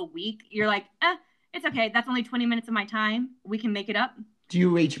episode's a little weak, you're like, it's okay. That's only 20 minutes of my time. We can make it up. Do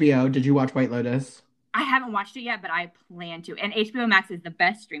you HBO? Did you watch White Lotus? I haven't watched it yet, but I plan to. And HBO Max is the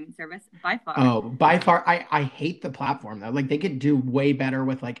best streaming service by far. Oh, by far. I hate the platform though. Like they could do way better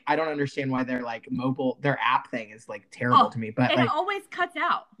with like, I don't understand why their like mobile, their app thing is like terrible to me. But it always cuts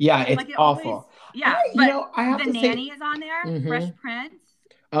out. Yeah, it's awful. I have to Nanny is on there. Fresh Prince.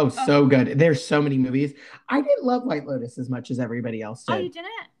 Oh, so good. There's so many movies. I didn't love White Lotus as much as everybody else did. Oh, you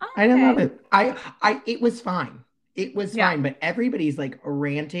didn't? Oh, okay. I didn't love it. It was fine. It was fine, but everybody's like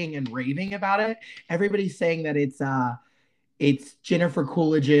ranting and raving about it. Everybody's saying that it's Jennifer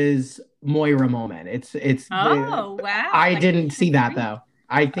Coolidge's Moira moment. Wow. I didn't see that though.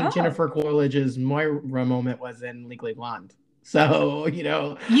 I think Jennifer Coolidge's Moira moment was in Legally Blonde. So, you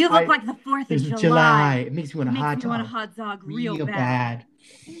look like the 4th of July. It makes me want a hot dog. Makes me want a hot dog real bad.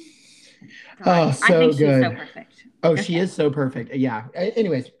 Oh, so I think good. She's so perfect. Oh, she is so perfect. Yeah.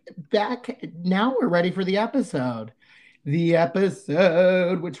 Anyways, now we're ready for the episode.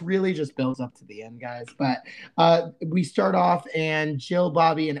 Which really just builds up to the end, guys. But we start off and Jill,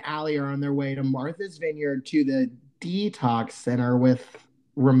 Bobby, and Allie are on their way to Martha's Vineyard to the detox center with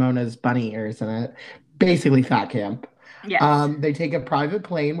Ramona's bunny ears in it. Basically fat camp. Yes. They take a private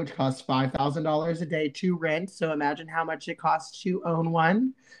plane, which costs $5,000 a day to rent. So imagine how much it costs to own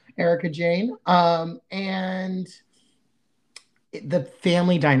one, Erica Jane. And the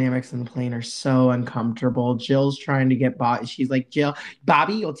family dynamics in the plane are so uncomfortable. Jill's trying to get Bobby. She's like,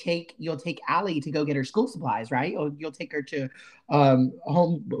 Bobby, you'll take Allie to go get her school supplies, right? You'll take her to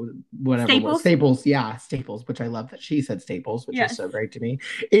home, whatever. Staples, Staples, which I love that she said Staples, which is so great to me.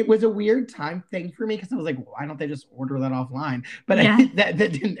 It was a weird time thing for me because I was like, why don't they just order that offline? But that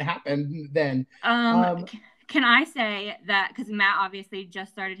didn't happen then. Can I say that because Matt obviously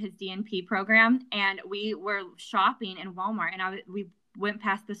just started his DNP program and we were shopping in Walmart and we went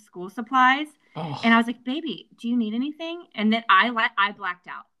past the school supplies and I was like, baby, do you need anything? And then I blacked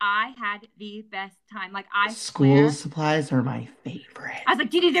out. I had the best time. Like school supplies are my favorite. I was like,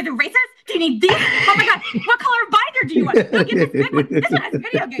 do you need the erasers? Do you need these? Oh my God, what color binder do you want? No, get this big one. This one has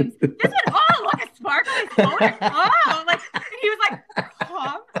video games. This one, look, a sparkly color. And he was like,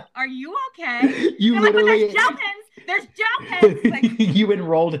 Mom, are you okay? You literally with gel pens There's gel pens. Like, you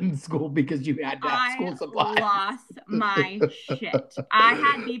enrolled in school because you had to have I school supplies. lost my shit. I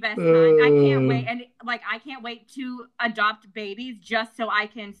had the best time. I can't wait. And like, I can't wait to adopt babies just so I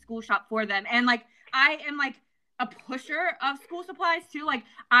can school shop for them. And like, I am like a pusher of school supplies too. Like,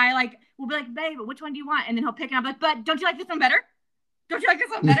 I like will be like, babe, which one do you want? And then he'll pick it up. Like, but don't you like this one better? Don't you like this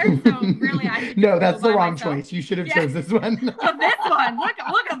one better? So really, I no, that's the wrong myself. choice. You should have chose this one. But this one, look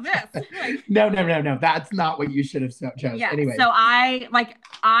at this. Like, no. That's not what you should have chose. Yeah. Anyway. So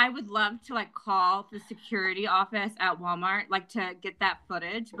I would love to like call the security office at Walmart like to get that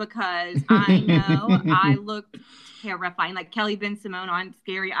footage because I know I looked terrifying. Like Kelly Ben Simone on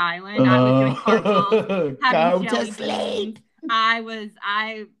Scary Island. I was doing cartwheels, having jelly beans.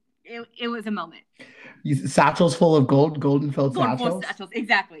 It was a moment. Satchels full of golden filled satchels.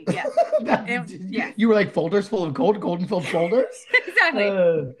 Exactly. Yeah. Yeah. You were like folders full of golden filled folders.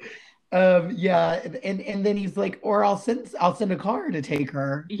 Exactly. Yeah, and then he's like, or I'll send a car to take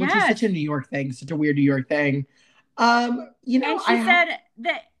her, which is such a New York thing, such a weird New York thing. And he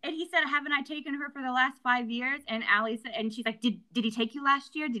said, haven't I taken her for the last 5 years? And Allie said, and she's like, did he take you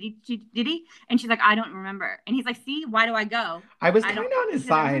last year? Did he? And she's like, I don't remember. And he's like, see, why do I go? I was kind of on his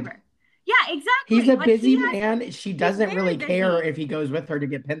side. Yeah, exactly. He's a busy man. She doesn't really care if he goes with her to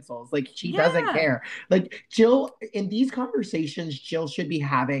get pencils. Like, she doesn't care. Like, Jill, in these conversations, Jill should be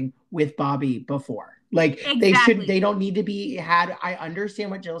having with Bobby before. Like, they don't need to be had. I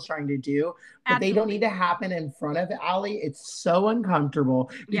understand what Jill's trying to do, but they don't need to happen in front of Allie. It's so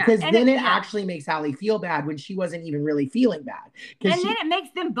uncomfortable because then it actually makes Allie feel bad when she wasn't even really feeling bad. And then it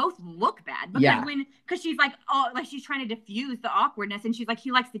makes them both look bad because she's like, oh, like she's trying to diffuse the awkwardness, and she's like,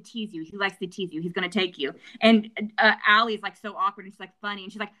 he likes to tease you. He likes to tease you. He's gonna take you. And Allie's like so awkward, and she's like funny,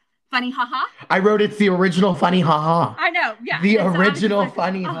 and she's like, funny, haha. I wrote it's the original funny, haha. I know, yeah. The original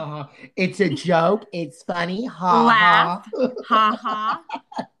funny, haha. It's a joke. It's funny, haha. Laugh, haha.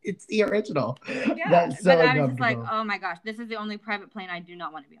 It's the original. Yeah, that's so but I was just like, oh my gosh, this is the only private plane I do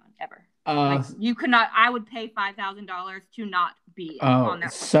not want to be on ever. Like, you could not. I would pay $5,000 to not be on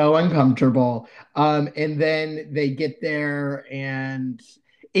that. So uncomfortable. And then they get there and.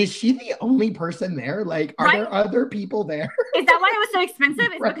 Is she the only person there? Like, are there other people there? Is that why it was so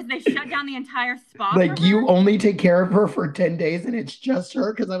expensive? It's because they shut down the entire spa. Like, you only take care of her for 10 days and it's just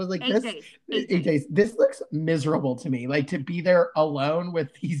her? Because I was like, 8 days. This looks miserable to me. Like, to be there alone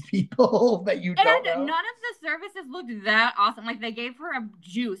with these people that you don't know. None of the services looked that awesome. Like, they gave her a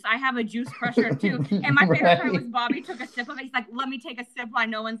juice. I have a juice crusher too. And my favorite part was Bobby took a sip of it. He's like, let me take a sip while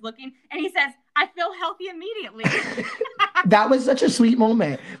no one's looking. And he says, I feel healthy immediately. That was such a sweet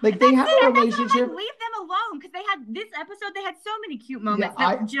moment. Like, they have a relationship. Like, leave them alone because they had this episode. They had so many cute moments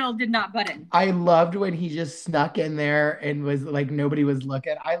that Jill did not butt in. I loved when he just snuck in there and was like nobody was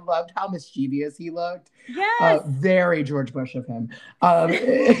looking. I loved how mischievous he looked. Yes, very George Bush of him.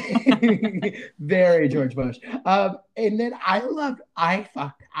 Very George Bush. And then I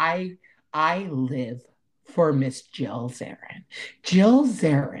live for Miss Jill Zarin. Jill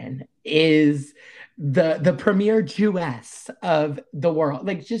Zarin is the premier Jewess of the world.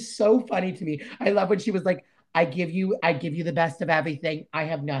 Like, just so funny to me. I love when she was like, I give you the best of everything. I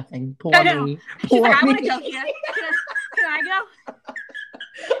have nothing. Poor me. She's like, I want to go here. Can I go?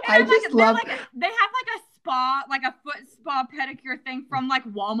 And they have like a spa, like a foot spa pedicure thing from like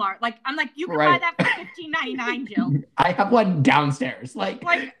Walmart. Like, I'm like, you can buy that for $15.99, Jill. I have one downstairs. Like,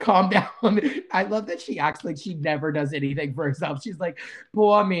 calm down. I love that she acts like she never does anything for herself. She's like,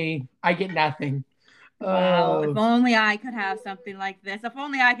 poor me. I get nothing. Wow, if only I could have something like this. If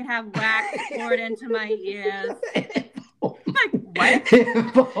only I could have wax poured into my ears. Like, what?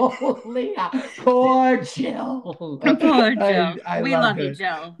 If only poor Jill. Poor Jill. We love you,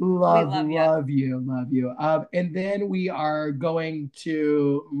 Jill. Love you. And then we are going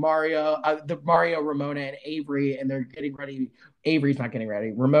to Mario, Ramona, and Avery, and they're getting ready. Avery's not getting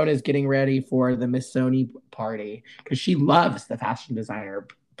ready. Ramona's getting ready for the Missoni party because she loves the fashion designer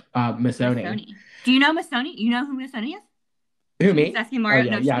Missoni. Do you know Missoni? You know who Missoni is? Who, me? She's asking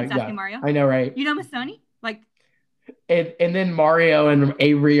Mario. She's asking Mario. I know, right? You know Missoni? Like, and then Mario and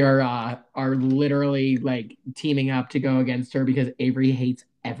Avery are literally like teaming up to go against her because Avery hates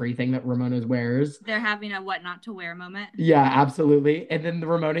everything that Ramona wears. They're having a what not to wear moment. Yeah, absolutely. And then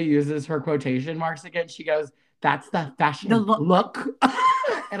Ramona uses her quotation marks again. She goes, "That's the fashion look."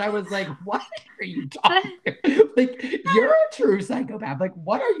 And I was like, what are you talking like, you're a true psychopath. Like,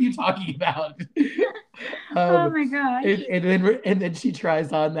 what are you talking about? Oh my gosh. And then she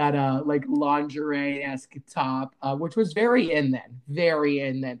tries on that like lingerie-esque top, which was very in then. Very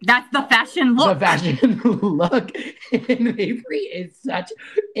in then. That's the fashion look. The fashion look. And Avery is such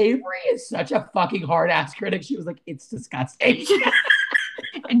a fucking hard ass critic. She was like, it's disgusting.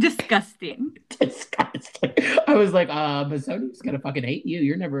 Disgusting. Disgusting. I was like, Sony's gonna fucking hate you.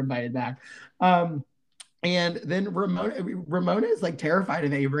 You're never invited back. And then Ramona is like terrified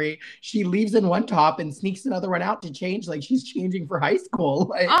of Avery. She leaves in one top and sneaks another one out to change, like she's changing for high school.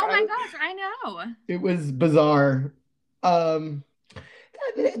 Like, oh my gosh, I know. It was bizarre.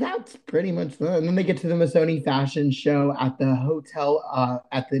 That's pretty much that. And then they get to the Missoni fashion show at the hotel,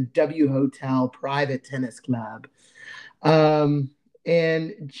 at the W Hotel private tennis club.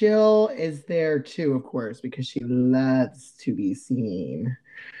 And Jill is there too, of course, because she loves to be seen.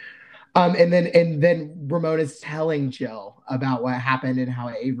 And then Ramona's telling Jill about what happened and how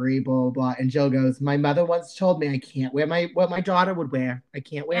Avery, blah, blah, blah. And Jill goes, my mother once told me I can't wear what my daughter would wear. I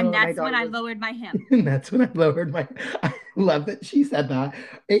can't wear what my daughter would. And that's when I lowered my hem. And that's when I lowered my, I love that she said that.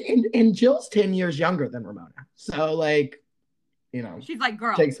 And Jill's 10 years younger than Ramona. So like, you know. She's like,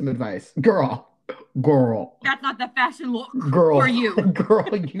 girl. Take some advice. Girl. That's not the fashion look for you.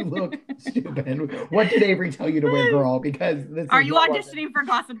 Girl, you look stupid. What did Avery tell you to wear, girl? Because this are you auditioning for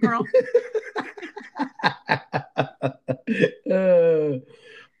Gossip Girl?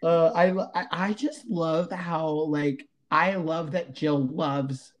 I just love how like I love that Jill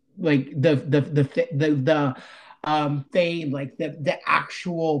loves like the fame, like the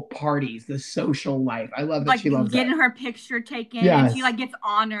actual parties, the social life. I love that like she loves getting her picture taken. Yes. And she like gets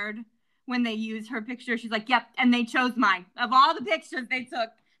honored when they use her picture. She's like, yep, and they chose mine. Of all the pictures they took,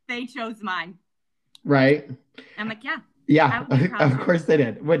 they chose mine. Right. I'm like, yeah. Yeah, of course they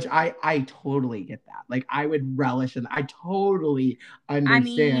did, which I totally get that. Like, I would relish and I totally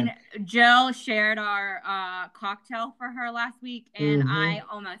understand. I mean, Jill shared our cocktail for her last week, and I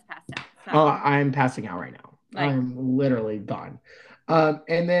almost passed out. So. Oh, I'm passing out right now. Like, I'm literally gone.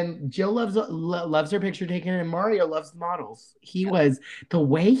 And then Jill loves her picture taken, and Mario loves models. The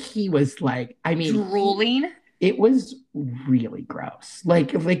way he was like, I mean, drooling. It was really gross. Like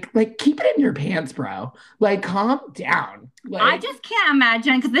keep it in your pants, bro. Like, calm down. Like, I just can't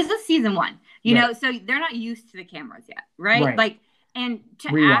imagine, because this is season 1, you know, so they're not used to the cameras yet, right? Like, and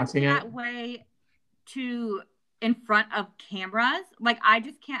to act that way in front of cameras, like, I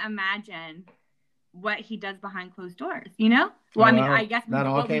just can't imagine what he does behind closed doors, you know? Well, I mean, I guess that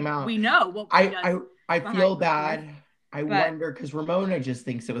all came out. We know what I feel bad. I wonder, because Ramona just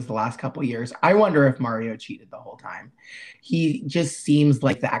thinks it was the last couple years. I wonder if Mario cheated the whole time. He just seems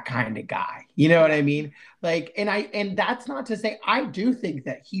like that kind of guy. You know what I mean? Like, and that's not to say, I do think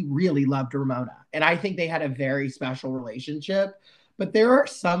that he really loved Ramona. And I think they had a very special relationship. But there are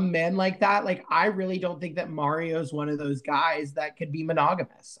some men like that. Like, I really don't think that Mario's one of those guys that could be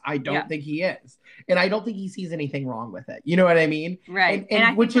monogamous. I don't think he is. And I don't think he sees anything wrong with it. You know what I mean? Right.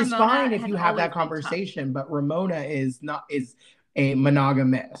 And which is fine if you have that conversation. But Ramona is a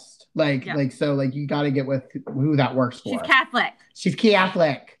monogamist. Like, so like you got to get with who that works for. She's Catholic. She's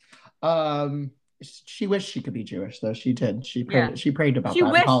Catholic. She wished she could be Jewish, though. She did. She prayed about that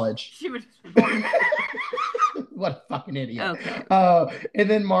in college. She was born. What a fucking idiot. Okay. And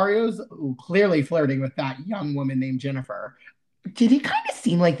then Mario's clearly flirting with that young woman named Jennifer. Did it kind of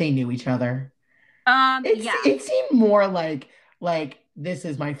seem like they knew each other? It seemed more like this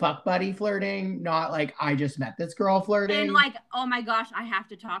is my fuck buddy flirting, not like I just met this girl flirting. And like, oh my gosh, I have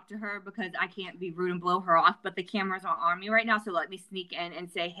to talk to her because I can't be rude and blow her off, but the cameras are on me right now, so let me sneak in and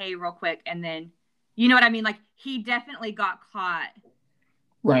say hey real quick, and then, you know what I mean? Like, he definitely got caught.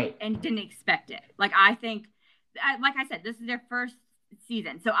 Right. And didn't expect it. Like, I think, like I said, this is their first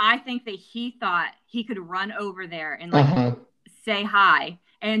season. So I think that he thought he could run over there and like say hi,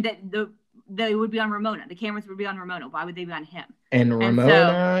 and that they would be on Ramona. The cameras would be on Ramona. Why would they be on him? And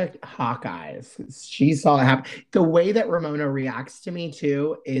Ramona, Hawkeyes. She saw it happen. The way that Ramona reacts to me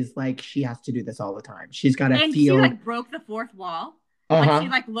too is like she has to do this all the time. She's got to feel. And she like broke the fourth wall. Like, she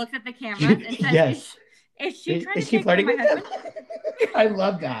like looks at the cameras and says, yes. Is she trying to take flirting with him? I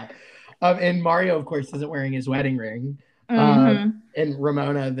love that. And Mario, of course, isn't wearing his wedding ring. And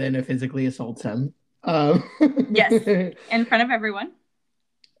Ramona then physically assaults him. Yes, in front of everyone.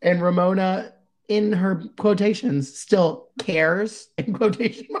 And Ramona, in her quotations, still cares, in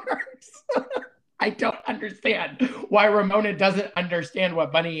quotation marks. I don't understand why Ramona doesn't understand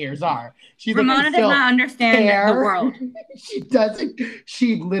what bunny ears are. Ramona does not understand the world. She doesn't.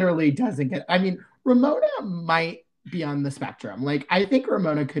 She literally doesn't get. I mean, Ramona might be on the spectrum. Like I think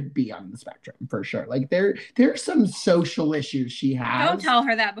Ramona could be on the spectrum for sure. Like there's some social issues she has. Don't tell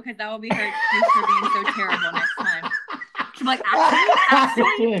her that because that will be her excuse for being so terrible next time. She'll be like,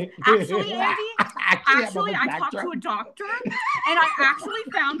 actually, Andy, actually, I talked to a doctor and I actually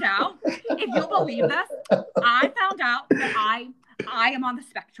found out, if you'll believe this, I found out that I am on the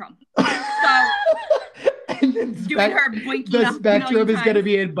spectrum. So doing her blinking the spectrum is going to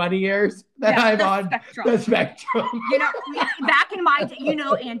be in bunny ears that I'm on spectrum. The spectrum. You know, back in my day, you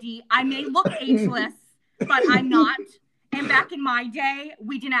know, Andy, I may look ageless, but I'm not. And back in my day,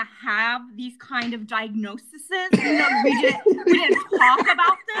 we didn't have these kind of diagnoses. You know, we didn't talk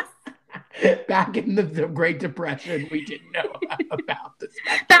about this. Back in the Great Depression, we didn't know about this.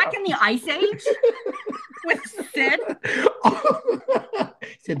 Back in the Ice Age with Sid,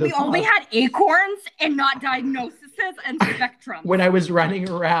 we only had acorns and not diagnoses and spectrums. When I was running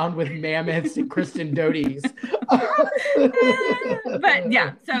around with mammoths and Kristen Doty's. But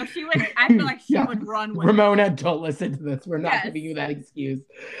yeah, so she would, I feel like she would run with Ramona, don't listen to this. We're not giving you that excuse.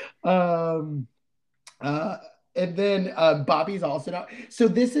 And then Bobby's also not. So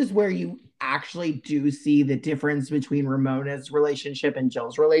this is where you actually do see the difference between Ramona's relationship and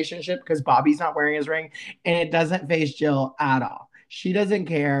Jill's relationship, because Bobby's not wearing his ring and it doesn't face Jill at all. She doesn't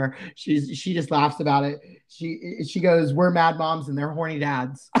care. She just laughs about it. She goes, "We're mad moms and they're horny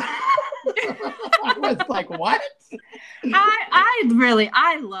dads." I was like, what?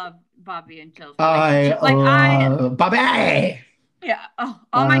 I love Bobby and Jill's relationship. Bobby. Yeah. Oh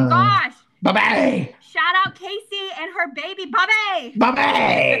my gosh. Bobby. Shout out Casey and her baby Bobby.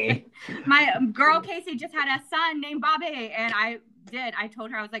 Bobby. My girl Casey just had a son named Bobby, and I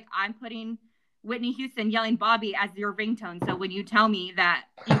told her, I was like, I'm putting Whitney Houston yelling Bobby as your ringtone. So when you tell me that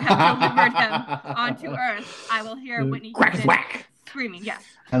you have delivered him onto Earth, I will hear Whitney Houston screaming. Yes.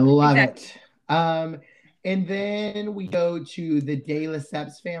 I love it. And then we go to the De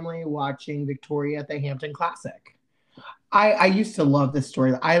Lesseps family watching Victoria at the Hampton Classic. I used to love this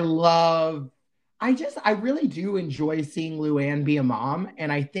story. I really do enjoy seeing Luann be a mom.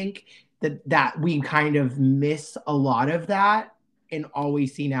 And I think that we kind of miss a lot of that. And all we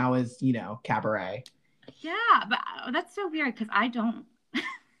see now is, you know, Cabaret. Yeah, but that's so weird because I don't.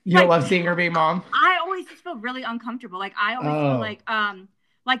 You don't love seeing her be mom? I always just feel really uncomfortable. Like I always feel like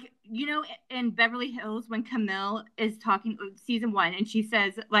you know, in Beverly Hills when Camille is talking season 1 and she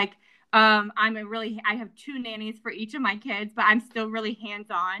says like, I have 2 nannies for each of my kids, but I'm still really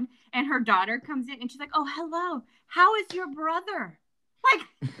hands-on. And her daughter comes in and she's like, "Oh, hello. How is your brother?" Like,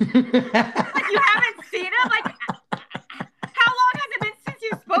 like you haven't seen him? Like, how long has it been since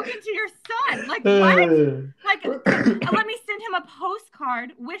you've spoken to your son? Like, what? Like, let me send him a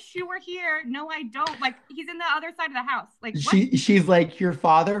postcard. Wish you were here. No, I don't. Like, he's in the other side of the house. Like, what? She's like, your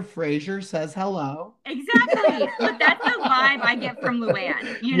father, Fraser, says hello. Exactly. But that's the vibe I get from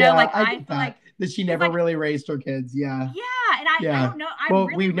Luann. You know, like, I feel like that she never really raised her kids. Yeah. Yeah. And I don't know.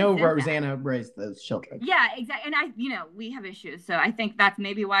 We know Rosanna raised those children. Yeah, exactly. And we have issues. So I think that's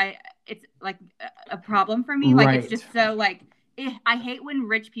maybe why it's like a problem for me. Like, it's just so like, I hate when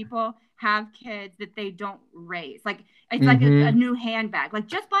rich people have kids that they don't raise. Like, it's like a new handbag. Like,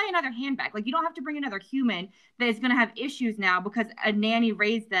 just buy another handbag. Like, you don't have to bring another human that is going to have issues now because a nanny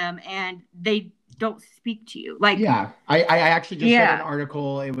raised them and they don't speak to you. Like, yeah, I actually just read an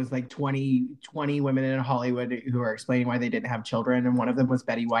article. It was like 20 women in Hollywood who are explaining why they didn't have children, and one of them was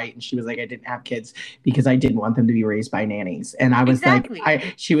Betty White, and she was like, I didn't have kids because I didn't want them to be raised by nannies. And I was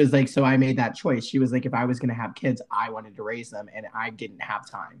she was like, so I made that choice. She was like, if I was going to have kids, I wanted to raise them, and I didn't have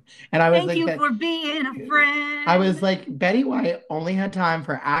time. And I was Thank you for being a friend. I was like, Betty White only had time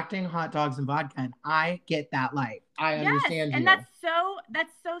for acting, hot dogs, and vodka, and I get that life. I understand you. And that's so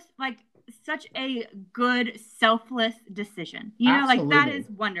like such a good selfless decision. You know, like that is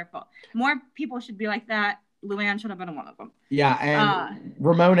wonderful. More people should be like that. Luann should have been one of them. Yeah, and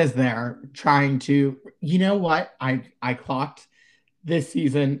Ramona's there trying to, you know what? I clocked this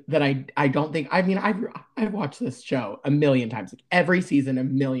season that I don't think, I mean, I've watched this show a million times, like every season a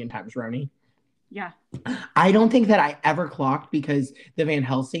million times, Roni. Yeah. I don't think that I ever clocked, because the Van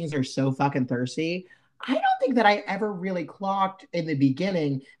Helsings are so fucking thirsty. I don't think that I ever really clocked in the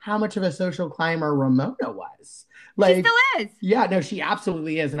beginning how much of a social climber Ramona was. Like, she still is. Yeah, no, she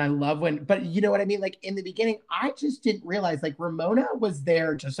absolutely is. And I love but you know what I mean? Like, in the beginning, I just didn't realize, like, Ramona was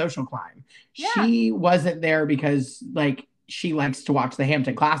there to social climb. Yeah. She wasn't there because, like, she likes to watch the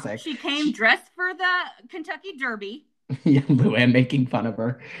Hampton Classic. She came dressed for the Kentucky Derby. Yeah, Luann making fun of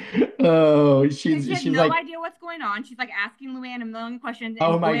her. Oh, And she has she's no like, idea what's going on. She's like asking Luann a million questions,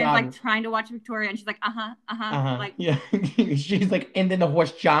 oh and my Luann's like God. trying to watch Victoria, and she's like, Uh-huh. like Yeah. She's like, and then the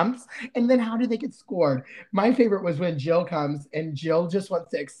horse jumps. And then how do they get scored? My favorite was when Jill comes and Jill just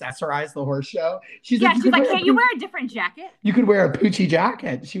wants to accessorize the horse show. She's like, yeah. She's like, can't you wear a different jacket? you could wear a Poochie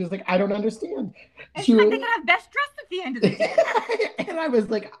jacket. She was like, I don't understand. And She she's like, they was, can have best dressed at the end of the day. and I was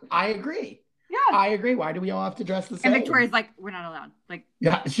like, I agree. Yeah. I agree. Why do we all have to dress the And same? Victoria's like, we're not allowed. Like,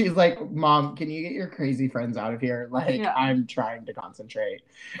 Yeah, she's like, Mom, can you get your crazy friends out of here? Like, Yeah. I'm trying to concentrate.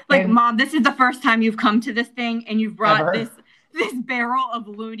 like, And Mom, this is the first time you've come to this thing, and you've brought ever. this barrel of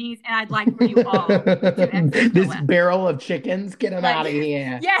loonies, and I'd like for you all to exit This West. barrel of chickens, get them Like, out of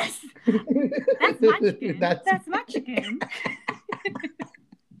here. Yes, that's my chicken. That's- That's my chicken.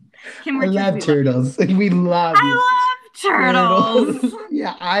 Kim I Richards, love we turtles. We love you. I love turtles.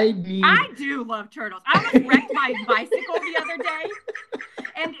 Yeah, I need. I do love turtles. I almost wrecked my bicycle the other day.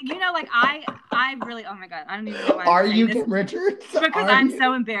 And you know, like I really, oh my God, I don't even know why Are I'm saying you this. Kim Richards? Because Are I'm you?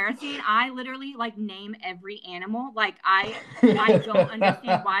 so embarrassing. I literally like name every animal. Like I don't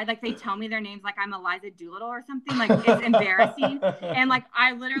understand why. Like they tell me their names like I'm Eliza Doolittle or something. Like it's embarrassing. And like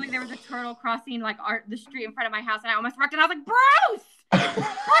I literally, there was a turtle crossing like the street in front of my house, and I almost wrecked, and I was like, Bruce! Bruce!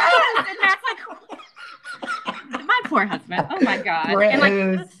 And that's like my poor husband. Oh my God. Bruce. And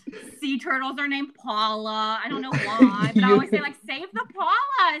like sea turtles are named Paula. I don't know why, but I always say like save the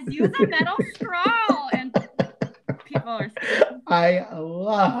Paulas, use a metal straw. And people are scared. I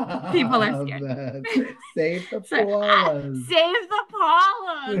love People are scared. that. Save the So, Paulas. save the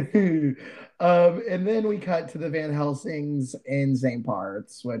Paulas. And then we cut to the Van Helsings in St.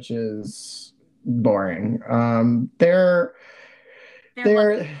 Parts, which is boring. They're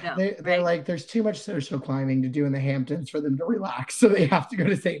like, there's too much social climbing to do in the Hamptons for them to relax, so they have to go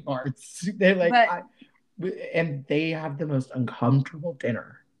to St. Mark's. They're like, and they have the most uncomfortable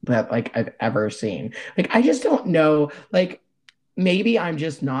dinner that like I've ever seen. Like, I just don't know. Like, maybe I'm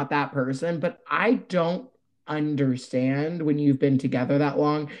just not that person, but I don't understand when you've been together that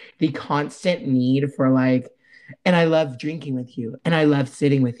long, the constant need for like, and I love drinking with you, and I love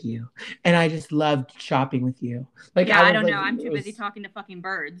sitting with you, and I just loved shopping with you. Like, yeah, I don't like, know. I'm too busy talking to fucking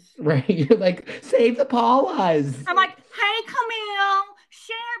birds. Right? You're like, save the Paulas. I'm like, hey, Camille,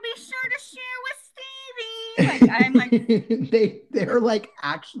 be sure to share with Stevie. Like, I'm like, they're like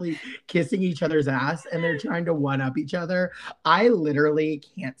actually kissing each other's ass, and they're trying to one up each other. I literally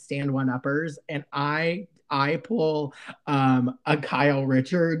can't stand one uppers, and I pull a Kyle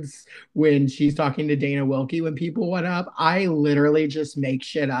Richards when she's talking to Dana Wilkie when people one up. I literally just make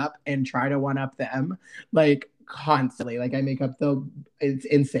shit up and try to one up them like constantly. Like I make up it's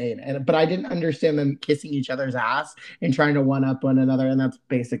insane. But I didn't understand them kissing each other's ass and trying to one up one another, and that's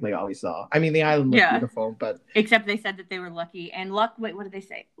basically all we saw. I mean, the island looked beautiful, but except they said that they were lucky, and luck. Wait, what did they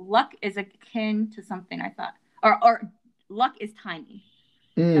say? Luck is akin to something. I thought, or luck is tiny.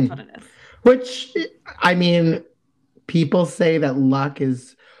 That's what it is. Which, I mean, people say that luck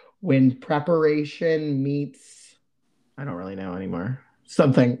is when preparation meets, I don't really know anymore.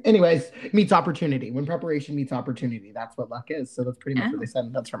 Something. Anyways, meets opportunity. When preparation meets opportunity, that's what luck is. So that's pretty much what they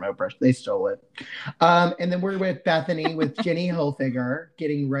said. That's from Oprah. They stole it. And then we're with Bethany with Jenny Hilfiger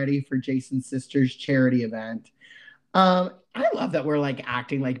getting ready for Jason's sister's charity event. I love that we're like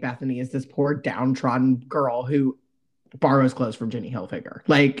acting like Bethany is this poor downtrodden girl who borrows clothes from Jenny Hilfiger.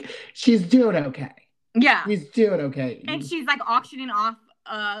 Like, she's doing okay. Yeah. She's doing okay. And she's like auctioning off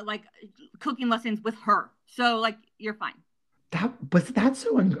like cooking lessons with her. So like you're fine. That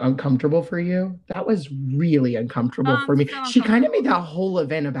so uncomfortable for you? That was really uncomfortable for me. So she kind of made that whole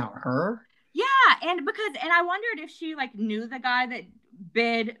event about her. Yeah, and I wondered if she like knew the guy that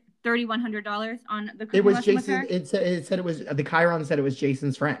bid $3,100 on the cooking It was lesson Jason. With her. It said it was the Chiron said it was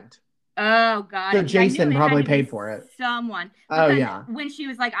Jason's friend. Oh God! So Jason probably paid for it. Someone. Oh yeah. When she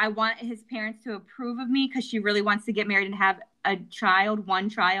was like, "I want his parents to approve of me," because she really wants to get married and have a child, one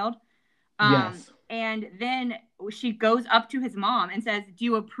child. Yes. And then she goes up to his mom and says, "Do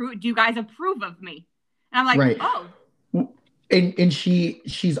you guys approve of me?" And I'm like, right. "Oh." And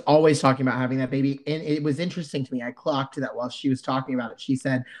she's always talking about having that baby. And it was interesting to me. I clocked that while she was talking about it.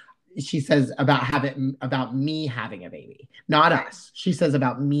 She says about me having a baby, not us. She says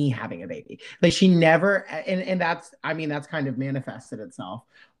about me having a baby. Like she never, and that's, I mean, that's kind of manifested itself,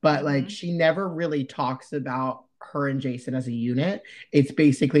 but like she never really talks about her and Jason as a unit. It's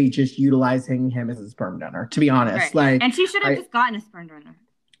basically just utilizing him as a sperm donor, to be honest. Right. Like, and she should have just gotten a sperm donor.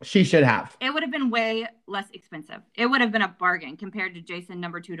 She should have. It would have been way less expensive. It would have been a bargain compared to Jason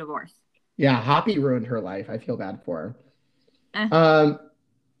number 2 divorce. Yeah, Hoppy ruined her life. I feel bad for her.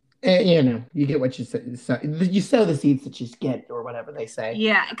 You know, you get what you sow. You sow the seeds that you get, or whatever they say.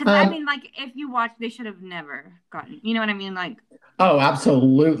 Yeah, because I Um, mean, like, if you watch, they should have never gotten. You know what I mean? Like, oh,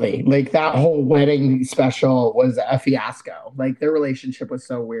 absolutely. Like that whole wedding special was a fiasco. Like their relationship was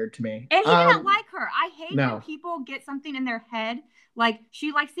so weird to me. and he didn't like her. I hate when No, people get something in their head. Like,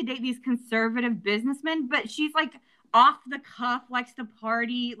 she likes to date these conservative businessmen, but she's like off the cuff, likes to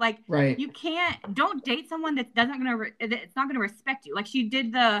party. Like, right. you can't, don't date someone that doesn't gonna, it's not gonna respect you. Like, she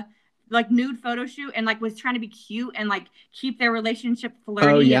did the like nude photo shoot and like was trying to be cute and like keep their relationship Oh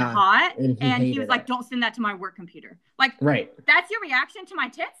flirty and yeah. hot. And he And he was hated like, it. don't send that to my work computer. Like, Right. that's your reaction to my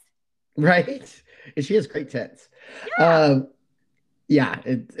tits? Right. And she has great tits. Yeah. Um,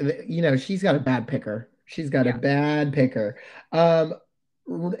 yeah, she's got a bad picker. She's got a Yeah. bad picker. Um,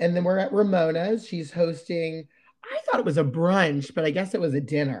 and then we're at Ramona's. She's hosting, I thought it was a brunch, but I guess it was a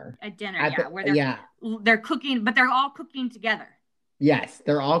dinner. At dinner, At yeah, the, where yeah, they're cooking, but they're all cooking together. yes,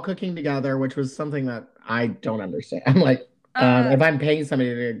 they're all cooking together, which was something that I don't understand. I'm like, Uh, if I'm paying somebody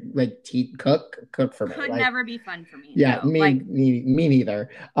to like cook for me. could Like, never be fun for me. yeah, No, like me neither.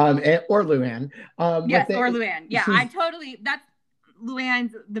 Or Luann. yes, or Luann. Yeah, I she's totally. That's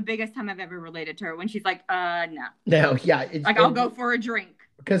Luann's the biggest time I've ever related to her when she's like, no, no, yeah, like I'll go for a drink.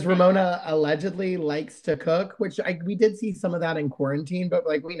 because Ramona allegedly likes to cook, which we did see some of that in quarantine, but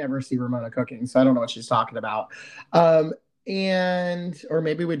like we never see Ramona cooking, so I don't know what she's talking about. Um, and or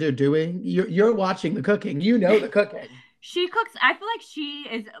maybe we do. Do we? You're watching the cooking. You know the cooking. She cooks. I feel like she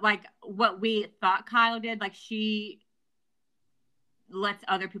is like what we thought Kyle did. Like she lets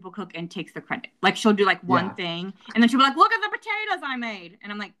other people cook and takes the credit. Like she'll do like one Yeah. thing and then she'll be like, look at the potatoes I made.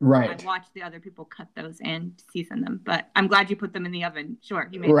 And I'm like, Right. I watched the other people cut those and season them. But I'm glad you put them in the oven. Sure,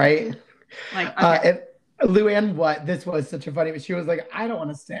 you made Right. them. Like, okay. And Luann, what this was such a funny, but she was like, I don't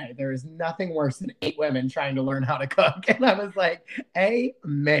want to stay. There is nothing worse than 8 women trying to learn how to cook. And I was like,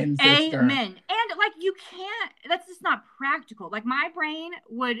 amen, sister. Amen. And like you can't, that's just not practical. Like my brain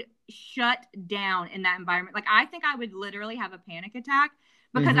would shut down in that environment. Like I think I would literally have a panic attack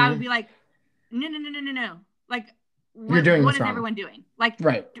because I would be like, no. Like You're doing what this is wrong. everyone doing? Like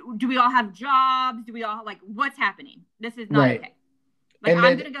Right. do we all have jobs? Do we all like what's happening? This is not okay. Like And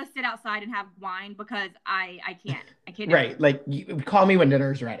I'm then- gonna go sit outside and have wine because I can't do it. Right. Like you call me when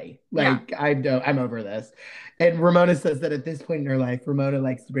dinner's ready. Like I'm over this. And Ramona says that at this point in her life, Ramona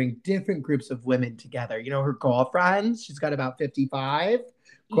likes to bring different groups of women together. You know, her girlfriends, she's got about 55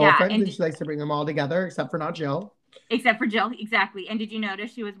 girlfriends, and she likes to bring them all together, except for not Jill. Except for Jill, exactly. And did you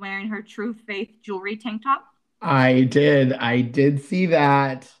notice she was wearing her True Faith jewelry tank top? I did see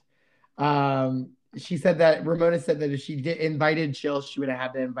that. She said that Ramona said that if she invited Jill, she would have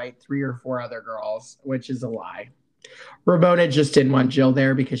had to invite 3 or 4 other girls, which is a lie. Ramona just didn't want Jill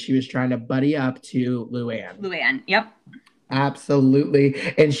there because she was trying to buddy up to Luann. Luann, yep. Absolutely.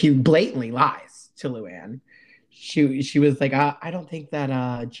 And she blatantly lies to Luann. She was like, I don't think that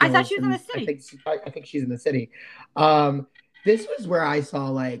Jill, I thought she was in the city. I think she's in the city. This was where I saw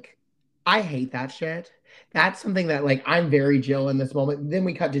like, I hate that shit. That's something that like I'm very Jill in this moment. Then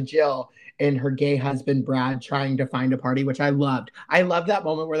we cut to Jill and her gay husband Brad trying to find a party, which I loved. I love that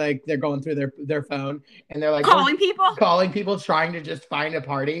moment where like they're going through their phone and they're like calling people trying to just find a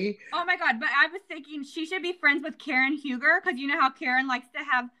party. Oh my god! But I was thinking she should be friends with Karen Huger because you know how Karen likes to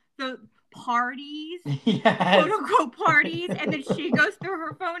have the parties, yes. quote unquote parties, and then she goes through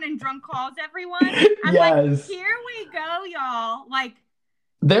her phone and drunk calls everyone. I'm yes. like, here we go, y'all. Like,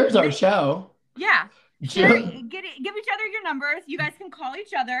 there's our show. Yeah. Give each other your numbers. You guys can call each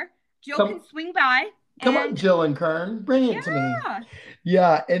other. Jill can swing by. Come on, Jill and Kern, bring it to me.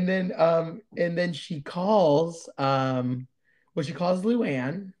 Yeah, and then she calls. She calls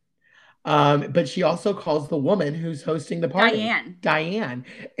Luann. But she also calls the woman who's hosting the party, Diane,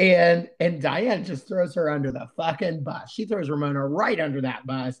 and Diane just throws her under the fucking bus. She throws Ramona right under that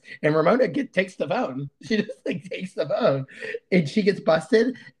bus, and Ramona takes the phone. She just like takes the phone, and she gets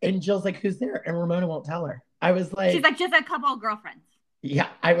busted. And Jill's like, "Who's there?" And Ramona won't tell her. I was like, she's like, just a couple of girlfriends. Yeah,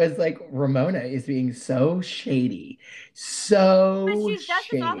 I was like, Ramona is being so shady. But she does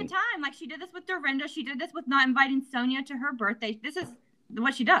this all the time. Like she did this with Dorinda. She did this with not inviting Sonia to her birthday. This is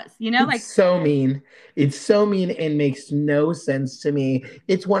what she does, you know? It's so mean. It's so mean and makes no sense to me.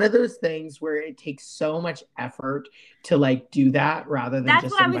 It's one of those things where it takes so much effort to like do that rather than just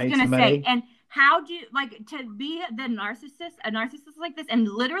invite somebody. That's what I was gonna say. And how do you like to be a narcissist like this and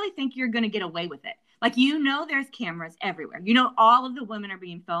literally think you're gonna get away with it? Like, you know, there's cameras everywhere. You know, all of the women are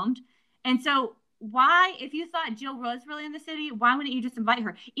being filmed. And so why, if you thought Jill was really in the city, why wouldn't you just invite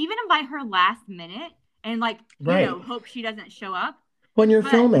her? Even invite her last minute and like, you know, hope she doesn't show up. When you're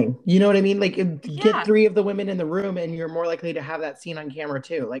But filming, you know what I mean? Like, get yeah, three of the women in the room, and you're more likely to have that scene on camera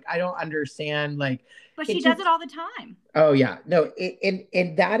too. Like, I don't understand. Like, but it she does just it all the time. Oh yeah, no,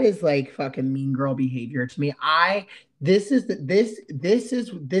 and that is like fucking mean girl behavior to me. This is the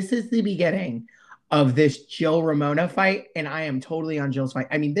beginning of this Jill Ramona fight, and I am totally on Jill's fight.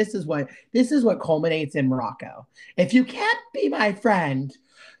 I mean, this is what culminates in Morocco. If you can't be my friend,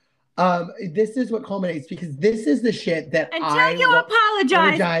 this is what culminates because this is the shit that Until you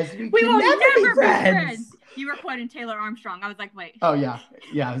apologize, We we can will never be never be friends. friends. You were quoting Taylor Armstrong. I was like, wait. Oh yeah.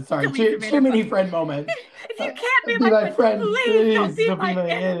 Sorry, Delete the too many Vanderpump. friend moments. If you can't be Be my my friend, friend, please don't be don't be my my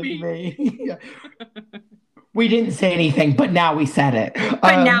enemy. enemy. Yeah. We didn't say anything, but now we said it.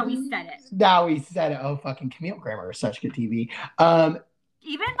 But now we said it. Now we said it. Oh, fucking Camille Grammer is such good TV.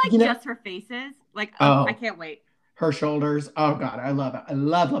 Even like just her faces, like I can't wait. Her shoulders. Oh god, I love it. I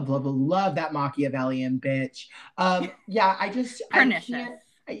love that Machiavellian bitch. Yeah, Pernicious.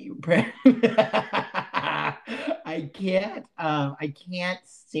 I can't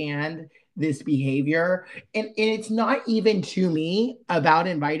stand this behavior. And it's not even to me about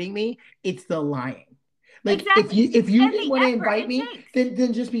inviting me, it's the lying. Like exactly. if you didn't want to invite me,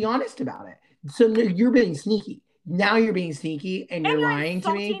 then just be honest about it. So you're being sneaky. Now you're being sneaky and you're lying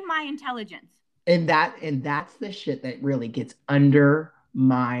to me. Insulting my intelligence. And that's the shit that really gets under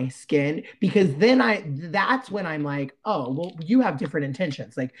my skin because that's when I'm like, oh, well, you have different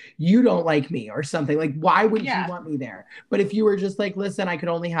intentions. Like you don't like me or something. Like, why would you want me there? But if you were just like, listen, I could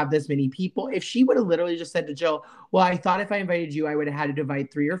only have this many people. If she would have literally just said to Jill, well, I thought if I invited you, I would have had to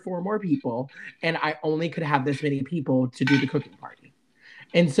invite 3 or 4 more people, and I only could have this many people to do the cooking party.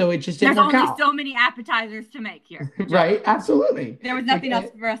 And so it just didn't work out. There's only so many appetizers to make here. Right? Absolutely. There was nothing else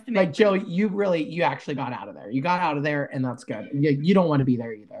for us to make. Like, Jill, you actually got out of there. You got out of there, and that's good. You don't want to be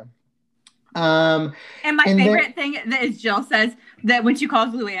there either. And my favorite thing is Jill says that when she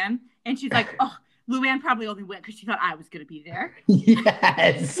calls Luann, and she's like, oh, Luann probably only went because she thought I was going to be there.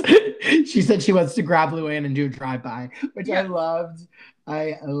 Yes. She said she wants to grab Luann and do a drive-by, which I loved.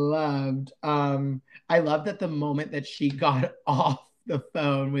 I loved that the moment that she got off the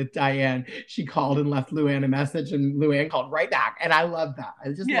phone with Diane, she called and left Luann a message, and Luann called right back. And I love that. I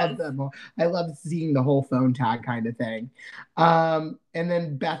just love that. I love seeing the whole phone tag kind of thing. And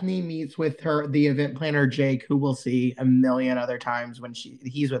then Bethany meets with the event planner, Jake, who we'll see a million other times when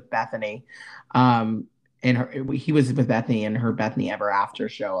he's with Bethany. And he was with Bethany in her Bethany Ever After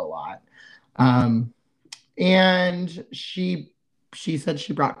show a lot. And she said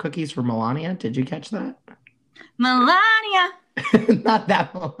she brought cookies for Melania. Did you catch that? Melania. Not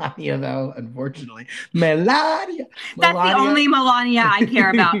that Melania, though, unfortunately. Melania. That's the only Melania I care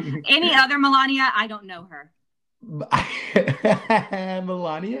about. Any other Melania, I don't know her.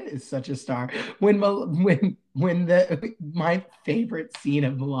 Melania is such a star. My favorite scene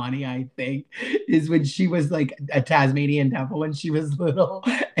of Melania, I think, is when she was like a Tasmanian devil when she was little,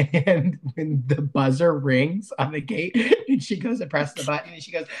 and when the buzzer rings on the gate and she goes to press the button and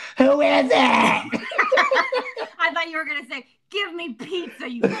she goes, "Who is it?" I thought you were gonna say, "Give me pizza,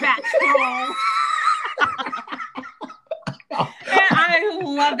 you fat troll." I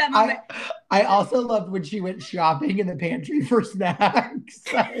love that moment. I also loved when she went shopping in the pantry for snacks.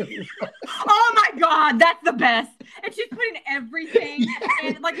 Oh my god, that's the best. And she's putting everything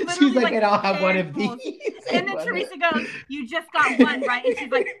and like literally she's like, and I'll have one of these. And then Teresa goes, "You just got one, right?" And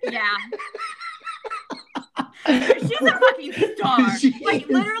she's like, "Yeah." She's a fucking star. Like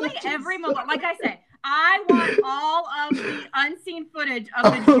literally every moment. Like I said, I want all of the unseen footage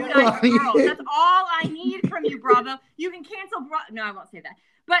of the Judites girls. That's all I need from you, Bravo. You can cancel No, I won't say that.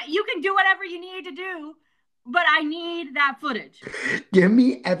 But you can do whatever you need to do. But I need that footage. Give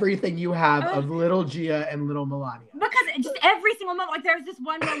me everything you have of little Gia and little Melania. Because just every single moment, like there was this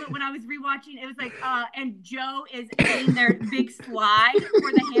one moment when I was rewatching, it was like, and Joe is in their big slide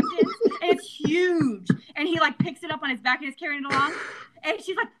for the Hamptons, and it's huge. And he like picks it up on his back and is carrying it along. And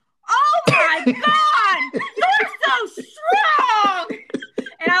she's like, "Oh my God, you're so strong."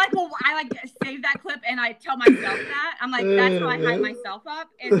 And I save that clip and I tell myself that. I'm like, that's how I hype myself up.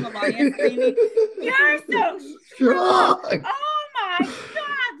 Is Melania screaming, "You're so strong. Oh my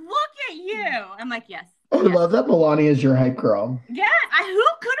God, look at you." I'm like, yes. I love that Melania is your hype girl. Yeah, who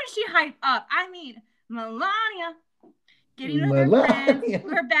couldn't she hype up? I mean, Melania getting with her friends,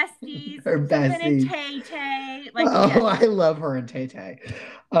 her besties, her besties. And Tay-Tay. Like, I love her and Tay-Tay.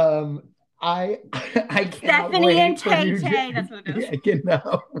 I Stephanie and Tay-Tay. That's what it is. I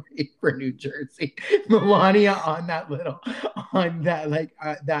cannot wait for New Jersey. Melania on that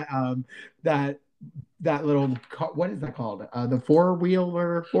that little what is that called? The four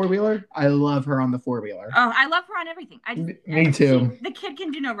wheeler. I love her on the four wheeler. Oh, I love her on everything. Me too. The kid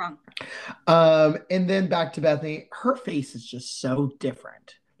can do no wrong. And then back to Bethany. Her face is just so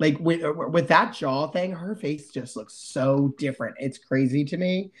different. Like with that jaw thing, her face just looks so different. It's crazy to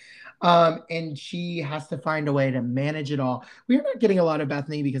me. And she has to find a way to manage it all. We're not getting a lot of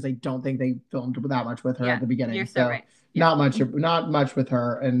Bethany because I don't think they filmed that much with her at the beginning. You're so right. Not much with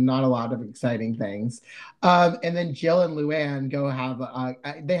her, and not a lot of exciting things. And then Jill and Luann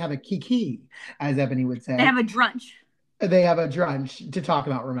they have a kiki, as Ebony would say. They have a drunch. They have a drunch to talk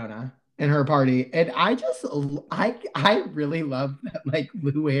about Ramona and her party. And I really love that, like,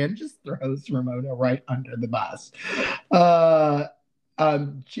 Luann just throws Ramona right under the bus.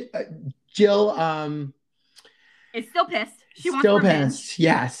 Jill is still pissed. She still pissed,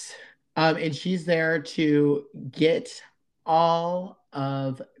 yes. And she's there to get all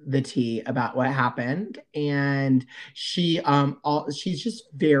of the tea about what happened. And she's just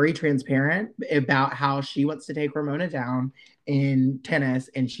very transparent about how she wants to take Ramona down in tennis,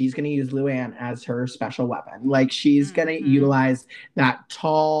 and she's going to use Luann as her special weapon. Like, she's going to utilize that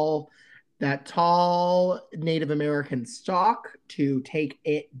tall Native American stock to take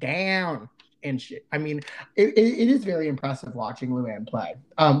it down. And it is very impressive watching Luann play.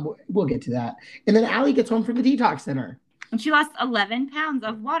 We'll get to that. And then Allie gets home from the detox center. And she lost 11 pounds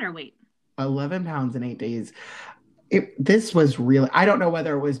of water weight. 11 pounds in 8 days. This was really, I don't know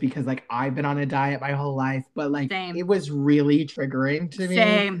whether it was because, like, I've been on a diet my whole life, but, like, Same. It was really triggering to me.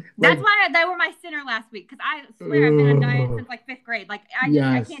 Same. Like, that's why they were my sinner last week, because I swear I've been on a diet since, like, 5th grade. Like,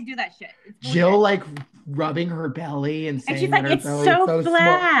 I can't do that shit. Jill, like, rubbing her belly and saying, and she's like, it's so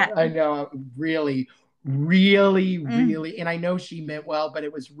flat. Small. I know, really, and I know she meant well, but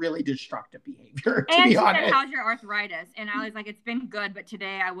it was really destructive behavior, to be honest. Said, how's your arthritis? And I was like, it's been good, but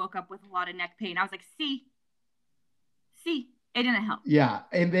today I woke up with a lot of neck pain. I was like, see, it didn't help. Yeah,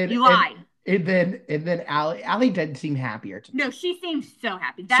 and then you lied. And then Allie didn't seem happier to me. No, she seemed so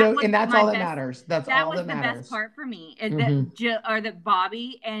happy. That's all that matters. That was the best part for me is that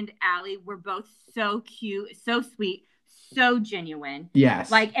Bobby and Allie were both so cute, so sweet, so genuine. Yes.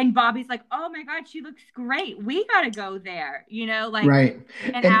 Like, and Bobby's like, oh my God, she looks great. We gotta go there. You know, like, right.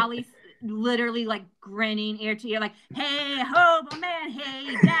 And Allie's literally like grinning ear to ear, like, hey, hobo man,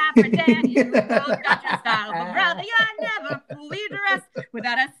 hey, dapper Dan, you both got your style, but brother, you're never fully dressed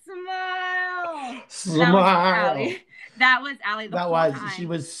without a smile. That was Allie. She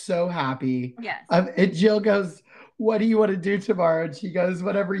was so happy. Yes. And Jill goes, what do you want to do tomorrow? And she goes,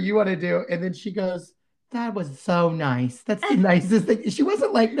 whatever you want to do. And then she goes, that was so nice. That's the nicest thing. She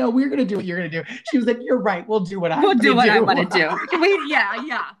wasn't like, no, we're going to do what you're going to do. She was like, you're right. We'll do what I want to do. I want to do.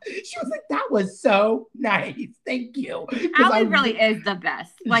 Yeah. She was like, that was so nice. Thank you. Allie really is the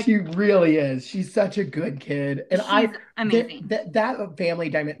best. Like, she really is. She's such a good kid. And she's amazing. That family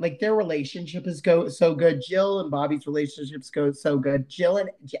dynamic, like, their relationship is so good. Jill and Bobby's relationships go so good. Jill and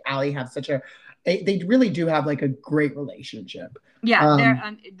Allie have they really do have, like, a great relationship.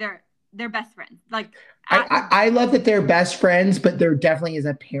 Yeah. They're best friends. Like, I love that they're best friends, but there definitely is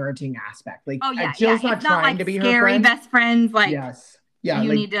a parenting aspect. Like, Jill's not trying to be her friend. Best friends. Like, yes, yeah,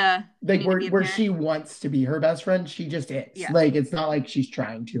 you need to where she wants to be her best friend, she just is. Yeah. Like, it's not like she's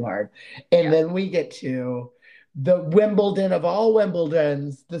trying too hard. And then we get to the Wimbledon of all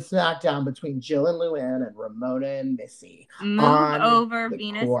Wimbledons, the smackdown between Jill and Luann and Ramona and Missy. Move over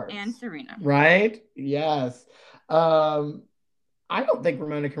Venus and Serena. Right? Yes. I don't think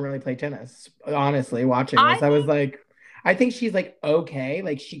Ramona can really play tennis, honestly, watching this. I was like, I think she's, like, okay.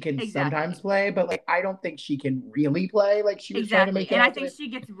 Like, she can sometimes play, but, like, I don't think she can really play. Like, she was trying to make it. And I think she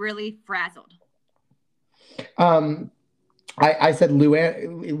gets really frazzled. I said,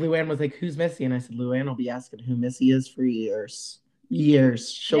 Luann was like, who's Missy? And I said, Luann will be asking who Missy is for years.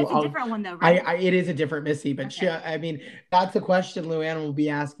 It's a different one, though, right? It is a different Missy, but that's a question Luann will be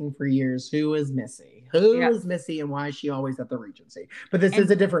asking for years. Who is Missy? Who is Missy, and why is she always at the Regency? But this is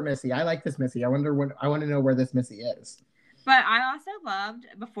a different Missy. I like this Missy. I want to know where this Missy is. But I also loved,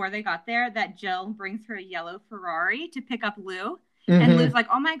 before they got there, that Jill brings her a yellow Ferrari to pick up Lou. And Lou's like,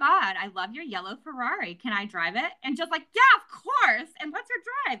 oh my God, I love your yellow Ferrari. Can I drive it? And Jill's like, yeah, of course. And lets her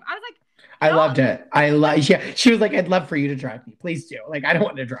drive. I was like, I loved it. She was like, I'd love for you to drive me. Please do. Like, I don't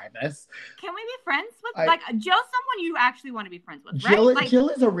want to drive this. Can we be friends with, Jill's someone you actually want to be friends with, right? Jill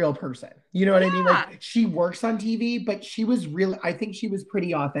is a real person. You know what I mean? Like, she works on TV, but she was I think she was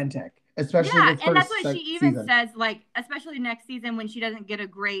pretty authentic, especially and that's what she even says, like, especially next season when she doesn't get a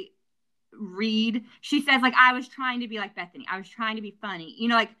great read. She says like, I was trying to be like Bethany. I was trying to be funny. You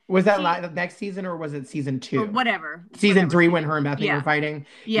know, like Was that the next season or was it season or 2? whatever. Season whatever 3 season. when her and Bethany were fighting.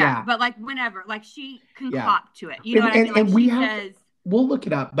 Yeah. But like whenever, like she Yeah. concoct to it. You know what I mean? Like we says, we'll look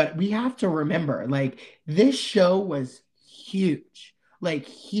it up, but we have to remember, like, this show was huge, like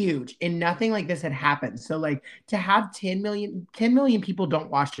huge, and nothing like this had happened. So like to have 10 million people don't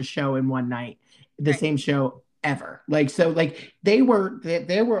watch the show in one night, the same show ever. Like, so like they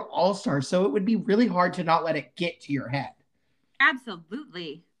were all stars. So it would be really hard to not let it get to your head.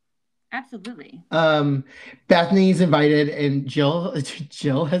 Absolutely. Absolutely. Bethany's invited, and Jill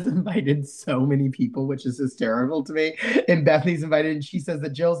has invited so many people, which is hysterical to me. And Bethany's invited, and she says that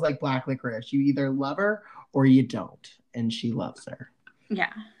Jill's like black licorice. You either love her or you don't. And she loves her.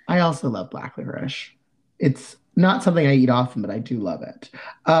 Yeah. I also love black licorice. It's not something I eat often, but I do love it.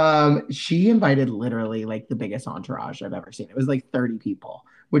 She invited literally like the biggest entourage I've ever seen. It was like 30 people,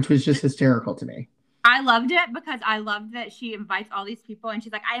 which was just hysterical to me. I loved it because I loved that she invites all these people and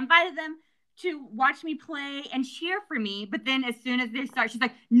she's like, I invited them to watch me play and cheer for me. But then as soon as they start, she's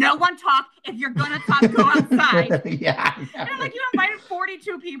like, no one talk. If you're going to talk, go outside. Yeah. And I'm like, you invited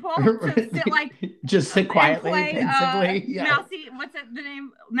 42 people to sit like. Just sit quietly, play, pensively. Yeah. Mousy, what's the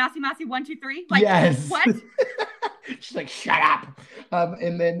name? Mousy 1, 2, 3? Like, yes. What? She's like, shut up.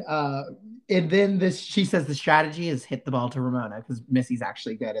 And then she says the strategy is hit the ball to Ramona because Missy's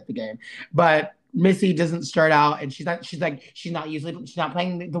actually good at the game. But Missy doesn't start out, and she's not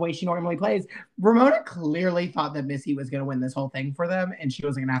playing the way she normally plays. Ramona clearly thought that Missy was going to win this whole thing for them, and she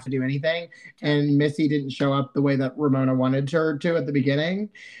wasn't going to have to do anything. And Missy didn't show up the way that Ramona wanted her to at the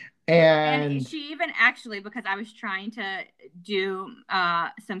beginning. And she even actually, because I was trying to do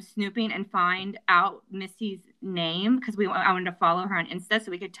some snooping and find out Missy's name because I wanted to follow her on Insta so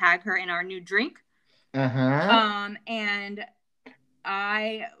we could tag her in our new drink. And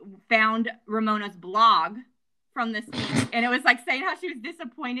I found Ramona's blog from this week, and it was like saying how she was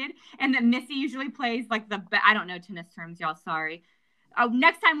disappointed and that Missy usually plays like I don't know tennis terms, y'all, sorry.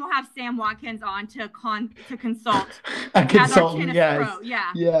 Next time we'll have Sam Watkins on to consult as our tennis pro.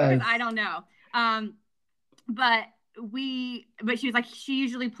 Yeah. Because I don't know. But she was like, she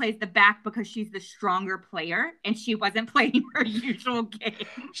usually plays the back because she's the stronger player and she wasn't playing her usual game.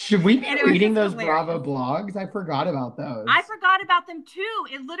 Should we be reading those hilarious Bravo blogs? I forgot about those. I forgot about them too.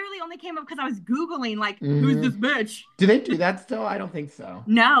 It literally only came up because I was Googling like, who's this bitch? Do they do that still? I don't think so.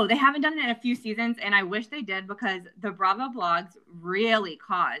 No, they haven't done it in a few seasons, and I wish they did because the Bravo blogs really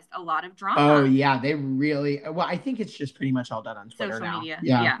caused a lot of drama. Oh yeah, they really. Well, I think it's just pretty much all done on Twitter social now. Media.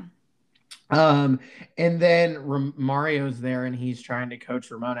 Yeah. And then Mario's there and he's trying to coach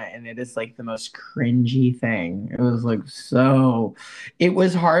Ramona, and it is like the most cringy thing. It was like it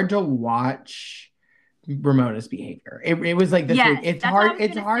was hard to watch Ramona's behavior. It was like this. Yes, it's hard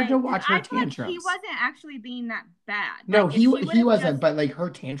to watch her tantrums. He wasn't actually being that bad. No, like, he wasn't, but like her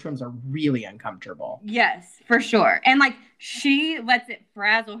tantrums are really uncomfortable. Yes, for sure. And like she lets it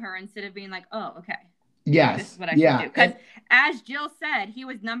frazzle her instead of being like, oh, okay. Yes. This is what I should do. Because as Jill said, he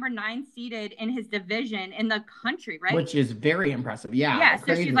was number 9 seeded in his division in the country, right? Which is very impressive. Yeah. Yeah.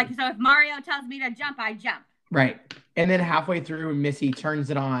 So she's like, so if Mario tells me to jump, I jump. Right. And then halfway through, Missy turns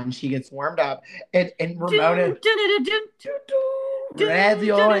it on. She gets warmed up. And Ramona.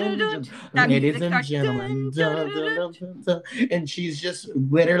 Ladies and gentlemen. And she's just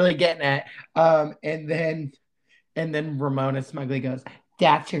literally getting it. And then Ramona smugly goes,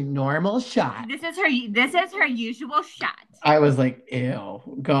 that's your normal shot. This is her usual shot. I was like, ew,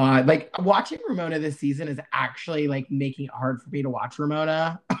 God. Like, watching Ramona this season is actually like making it hard for me to watch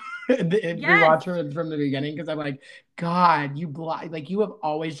Ramona. Rewatch her from the beginning because I'm like, God, you have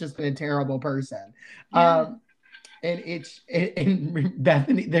always just been a terrible person. Yeah. And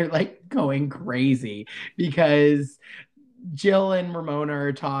Bethany, they're like going crazy because Jill and Ramona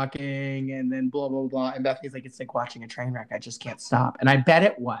are talking, and then blah blah blah, and Bethany's like, it's like watching a train wreck. I just can't stop. And I bet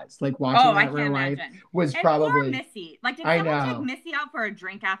it was like watching that in real life was probably poor Missy. Like, did someone take Missy out for a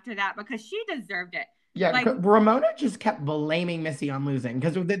drink after that because she deserved it? Yeah, like, Ramona just kept blaming Missy on losing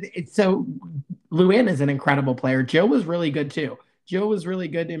because it's so. Luann is an incredible player. Jill was really good too. Jill was really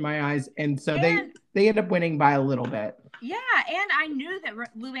good in my eyes, and so they end up winning by a little bit. Yeah, and I knew that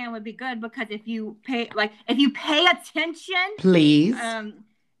Luann would be good because if you pay attention, please.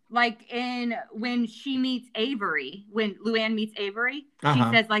 Like when she meets Avery, when Luann meets Avery, she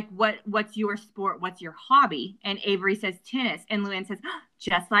says like, what's your sport? What's your hobby? And Avery says tennis, and Luann says, oh,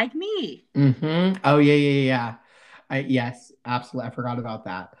 just like me. Mm-hmm. Oh yeah. Yes, absolutely. I forgot about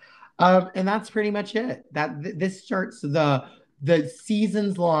that. And that's pretty much it. This starts the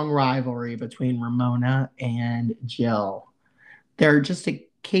seasons long rivalry between Ramona and Jill. They're just a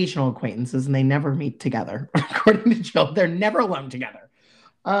occasional acquaintances and they never meet together. According to Jill, they're never alone together.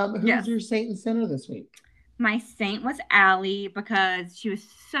 Who's your saint and sinner this week? My saint was Allie because she was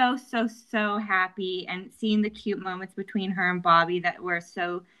so happy, and seeing the cute moments between her and Bobby that were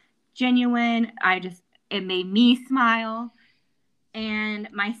so genuine. It made me smile. And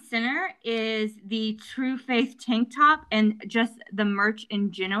my sinner is the True Faith tank top and just the merch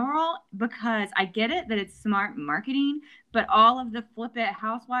in general, because I get it that it's smart marketing, but all of the Flip It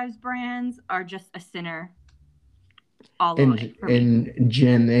Housewives brands are just a sinner all the way for me. In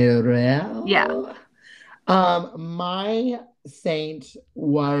general? Yeah. My saint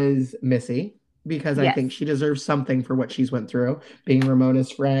was Missy, because I think she deserves something for what she's went through, being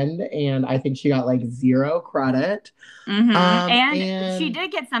Ramona's friend, and I think she got like zero credit. Mm-hmm. And she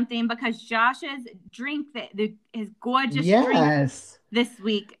did get something because Josh's drink, his gorgeous drink this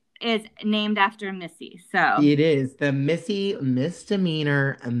week, is named after Missy. So it is the Missy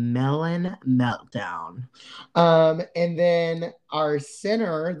Misdemeanor Melon Meltdown. And then our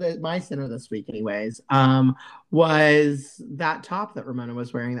sinner, my sinner this week, anyways, was that top that Ramona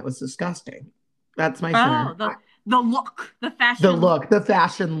was wearing that was disgusting. That's my sinner. The look, the fashion.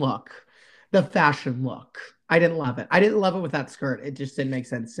 The fashion look. I didn't love it. I didn't love it with that skirt. It just didn't make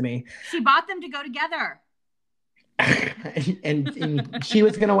sense to me. She bought them to go together. and she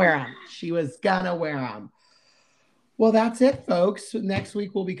was gonna wear them. Well, that's it, folks. Next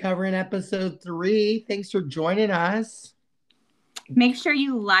week we'll be covering episode 3. Thanks for joining us. Make sure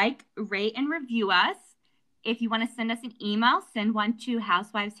you like, rate, and review us. If you want to send us an email, send one to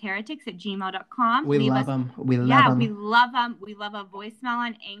housewivesheretics@gmail.com. We love them. We love them. We love a voicemail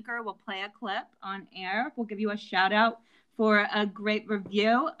on Anchor. We'll play a clip on air. We'll give you a shout out for a great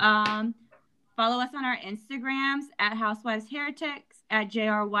review. Follow us on our Instagrams at Housewives Heretics, at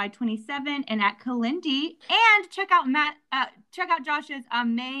JRY27, and at Kalindi. And check out Josh's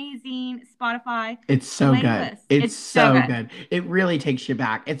amazing Spotify. It's so playlist. Good. It's so good. It really takes you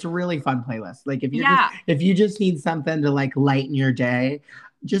back. It's a really fun playlist. Like if you just need something to like lighten your day,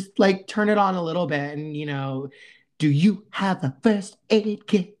 just like turn it on a little bit and do you have a first aid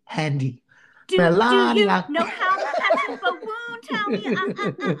kit handy? Do you know how to patch up a wound? Tell me,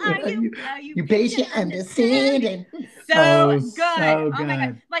 you patient understanding. So good. Oh my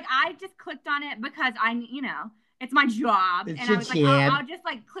God. Like I just clicked on it because it's my job. And I was like, I'll just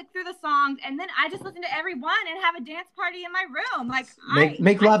like click through the songs, and then I just listen to every one and have a dance party in my room. Like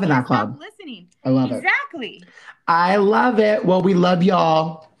make love in that club. Listening. I love it. Exactly. I love it. Well, we love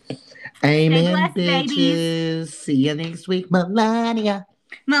y'all. Amen, blessed, bitches. Babies. See you next week, Melania.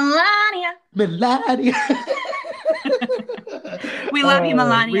 We love you,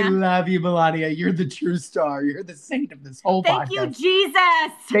 Melania. We love you, Melania. You're the true star. You're the saint of this whole podcast. Thank you,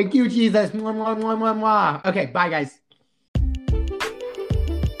 Jesus. Thank you, Jesus. Mwah, mwah, mwah, mwah, mwah. Okay, bye, guys.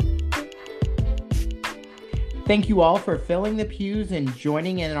 Thank you all for filling the pews and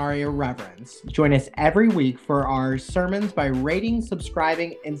joining in our irreverence. Join us every week for our sermons by rating,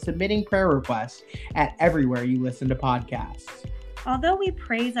 subscribing, and submitting prayer requests at everywhere you listen to podcasts. Although we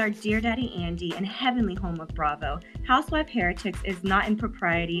praise our dear Daddy Andy and heavenly home of Bravo, Housewife Heretics is not in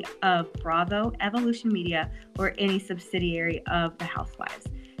propriety of Bravo, Evolution Media, or any subsidiary of the Housewives.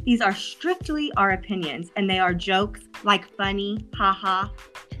 These are strictly our opinions, and they are jokes like funny, haha.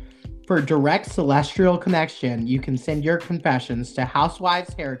 For direct celestial connection, you can send your confessions to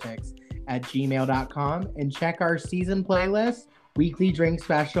housewivesheretics@gmail.com and check our season playlist, weekly drink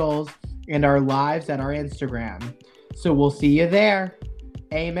specials, and our lives at our Instagram. So we'll see you there.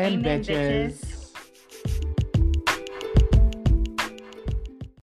 Amen bitches.